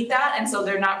gonna meet that, and so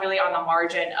they're not really on the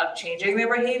margin of changing their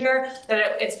behavior,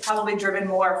 that it's probably driven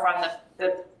more from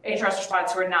the HRS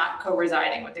respondents who are not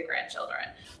co-residing with the grandchildren.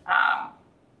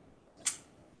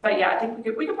 But yeah, I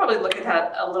think we could probably look at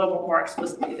that a little bit more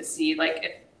explicitly to see like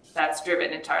if that's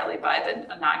driven entirely by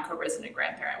the non-co-resident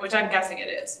grandparent, which I'm guessing it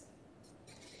is.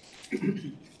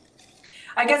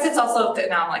 I guess it's also,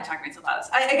 now I'm like talking myself out of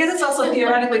this. I guess it's also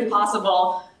theoretically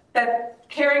possible that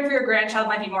caring for your grandchild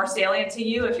might be more salient to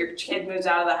you if your kid moves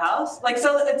out of the house. Like,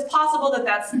 so it's possible that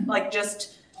that's like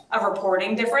just a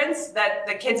reporting difference, that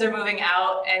the kids are moving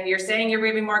out and you're saying you're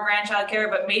giving more grandchild care,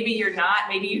 but maybe you're not.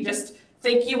 Maybe you just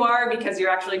think you are because you're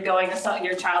actually going to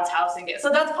your child's house and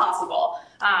so that's possible.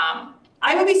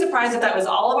 I would be surprised if that was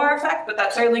all of our effect, but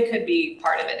that certainly could be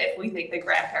part of it if we think the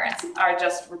grandparents are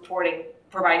just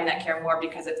providing that care more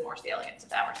because it's more salient to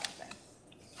them or something.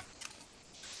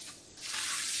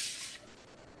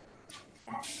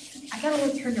 I got a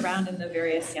little turned around in the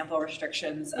various sample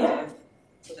restrictions of,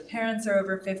 so the parents are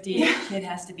over 50, the kid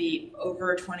has to be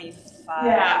over 25,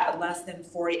 but less than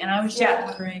 40. And I was just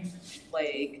wondering,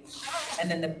 like, and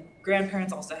then the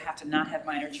grandparents also have to not have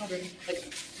minor children.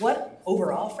 Like, what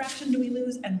overall fraction do we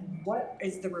lose, and what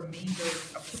is the remainder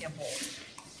of the sample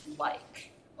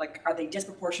like? Like, are they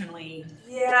disproportionately?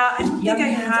 Yeah, I don't think I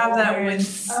have that one.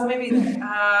 Oh, maybe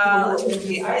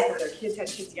their kids had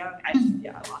kids young.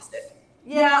 I lost it.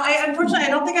 Yeah, unfortunately, I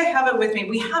don't think I have it with me.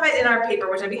 We have it in our paper,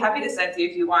 which I'd be happy to send to you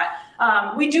if you want.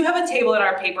 We do have a table in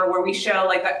our paper where we show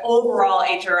like the overall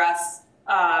HRS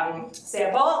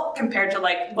sample compared to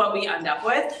like what we end up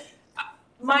with.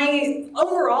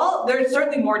 Overall, they're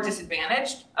certainly more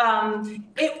disadvantaged.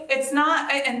 It's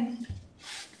not, and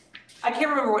I can't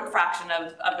remember what fraction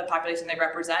of the population they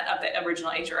represent of the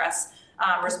original HRS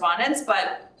respondents,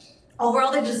 but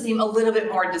overall they just seem a little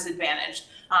bit more disadvantaged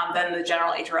than the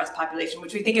general HRS population,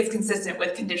 which we think is consistent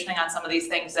with conditioning on some of these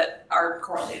things that are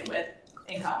correlated with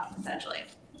income, essentially.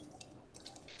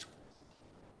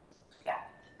 Yeah.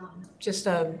 Just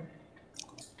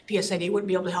PSID wouldn't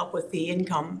be able to help with the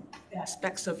income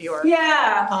aspects of your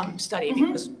study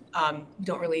because you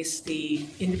don't release the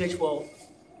individual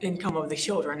income of the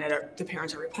children that the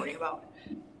parents are reporting about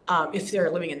if they're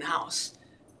living in the house.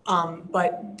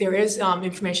 But there is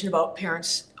information about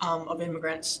parents of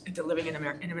immigrants if they're living in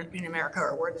America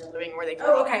or where they're living, where they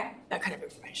go. That kind of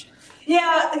information.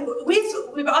 Yeah,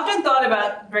 we've often thought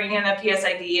about bringing in a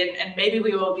PSID, and maybe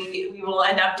we will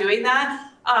end up doing that.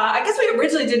 I guess we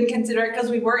originally didn't consider it because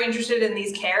we were interested in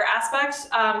these care aspects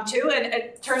too, and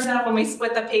it turns out when we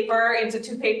split the paper into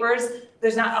two papers,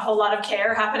 there's not a whole lot of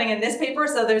care happening in this paper,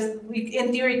 so we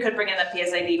in theory could bring in the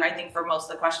PSID, I think, for most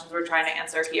of the questions we're trying to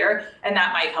answer here, and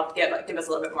that might help give us a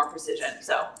little bit more precision.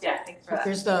 So yeah, thanks for that.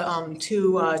 There's the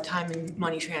two time and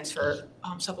money transfer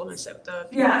supplements that the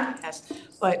has,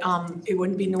 but it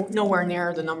wouldn't be nowhere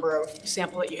near the number of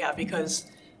sample that you have because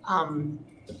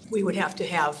we would have to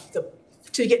have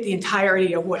to get the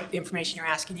entirety of what the information you're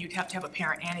asking, you'd have to have a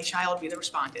parent and a child be the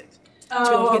respondent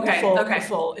to get the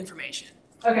full information.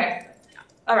 Okay.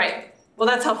 All right. Well,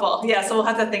 that's helpful. Yeah, so we'll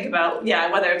have to think about,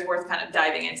 whether it's worth kind of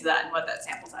diving into that and what that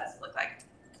sample size would look like.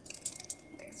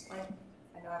 Thanks.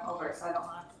 I know I'm over, so I don't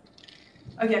want to.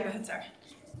 Oh, yeah, go ahead, Sarah.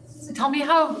 So tell me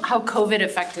how COVID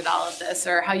affected all of this,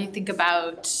 or how you think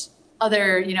about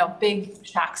other, big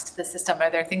shocks to the system.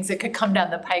 Are there things that could come down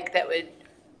the pike that would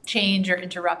change or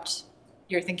interrupt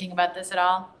your thinking about this at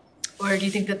all? Or do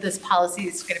you think that this policy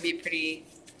is going to be pretty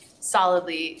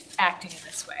solidly acting in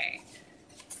this way?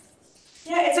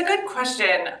 Yeah, it's a good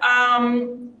question.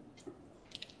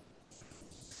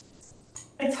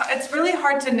 It's really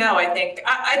hard to know, I think.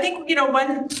 I think,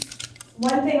 one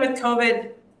thing with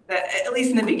COVID that, at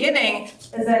least in the beginning,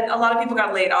 is that a lot of people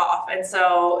got laid off. And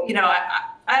so,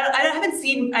 I haven't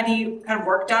seen any kind of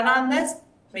work done on this.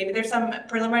 Maybe there's some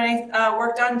preliminary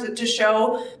work done to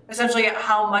show essentially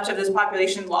how much of this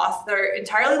population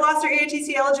entirely lost their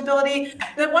EITC eligibility.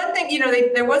 The one thing,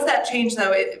 there was that change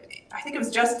though, I I think it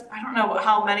was just, I don't know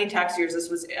how many tax years this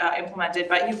was implemented,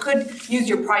 but you could use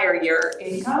your prior year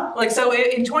income. Like, so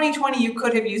in 2020, you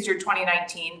could have used your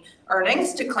 2019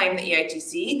 earnings to claim the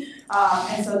EITC.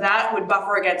 And so that would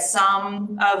buffer against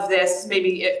some of this,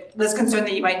 this concern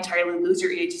that you might entirely lose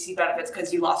your EITC benefits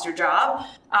because you lost your job.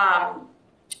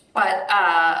 But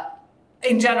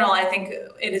in general, I think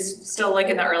it is still like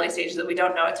in the early stages that we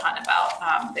don't know a ton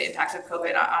about the impacts of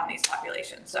COVID on these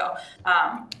populations. So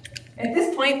at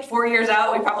this point, 4 years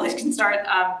out, we probably can start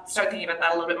thinking about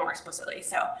that a little bit more explicitly.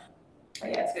 So,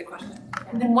 but yeah, it's a good question.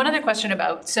 And then one other question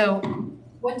about, so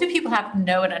what do people have to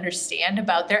know and understand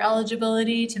about their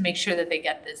eligibility to make sure that they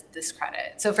get this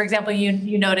credit? So for example,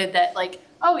 you noted that like,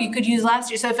 oh, you could use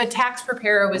last year. So if a tax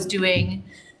preparer was doing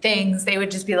things, they would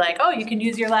just be like, oh, you can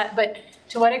use your but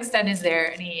to what extent is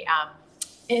there any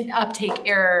uptake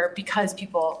error because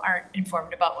people aren't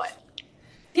informed about what?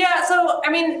 Yeah, so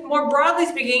I mean, more broadly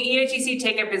speaking, EITC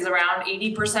take-up is around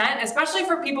 80%, especially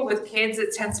for people with kids,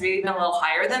 it tends to be even a little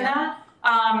higher than that.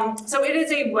 So it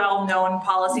is a well-known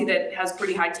policy that has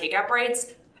pretty high take-up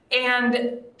rates.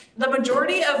 And the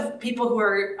majority of people who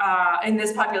are in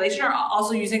this population are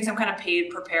also using some kind of paid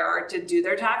preparer to do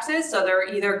their taxes. So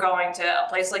they're either going to a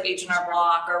place like H&R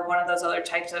Block or one of those other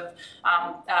types of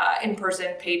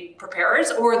in-person paid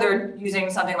preparers, or they're using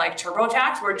something like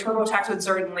TurboTax, where TurboTax would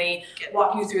certainly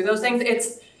walk you through those things.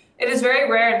 It is very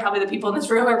rare, and probably the people in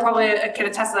this room are probably can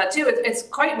attest to that too. It's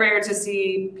quite rare to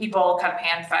see people kind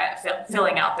of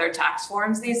filling out their tax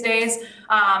forms these days.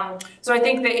 So I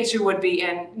think the issue would be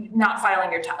in not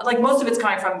filing your tax. Like most of it's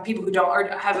coming from people who don't or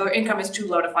have their income is too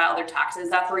low to file their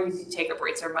taxes. That's where you see take-up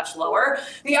rates are much lower.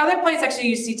 The other place actually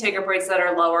you see take-up rates that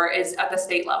are lower is at the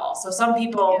state level. So some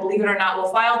people, believe it or not, will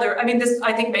file their. I mean, this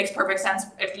I think makes perfect sense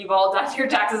if you've all done your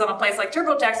taxes on a place like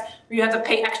TurboTax, where you have to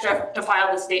pay extra to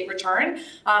file the state return.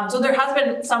 So there has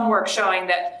been some work showing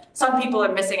that some people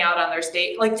are missing out on their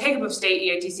state, like take-up of state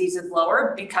EITCs is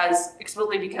lower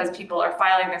explicitly because people are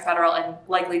filing their federal and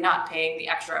likely not paying the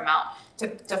extra amount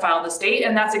to file the state.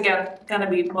 And that's again gonna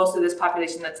be most of this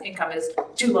population that's income is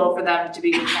too low for them to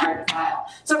be required to file.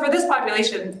 So for this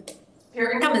population,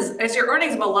 your income if your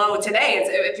earnings below today,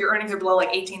 if your earnings are below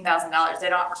like $18,000, they're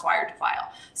not required to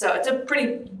file. So it's a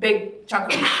pretty big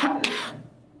chunk of the population.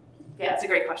 Yeah, it's a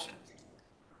great question.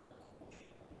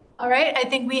 All right, I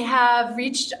think we have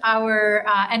reached our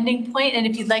ending point, and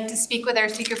if you'd like to speak with our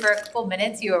speaker for a couple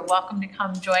minutes, you are welcome to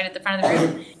come join at the front of the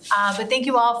room. But thank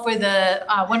you all for the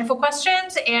wonderful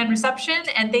questions and reception,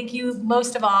 and thank you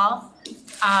most of all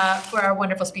for our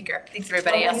wonderful speaker. Thanks,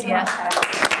 everybody. I'll see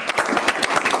you.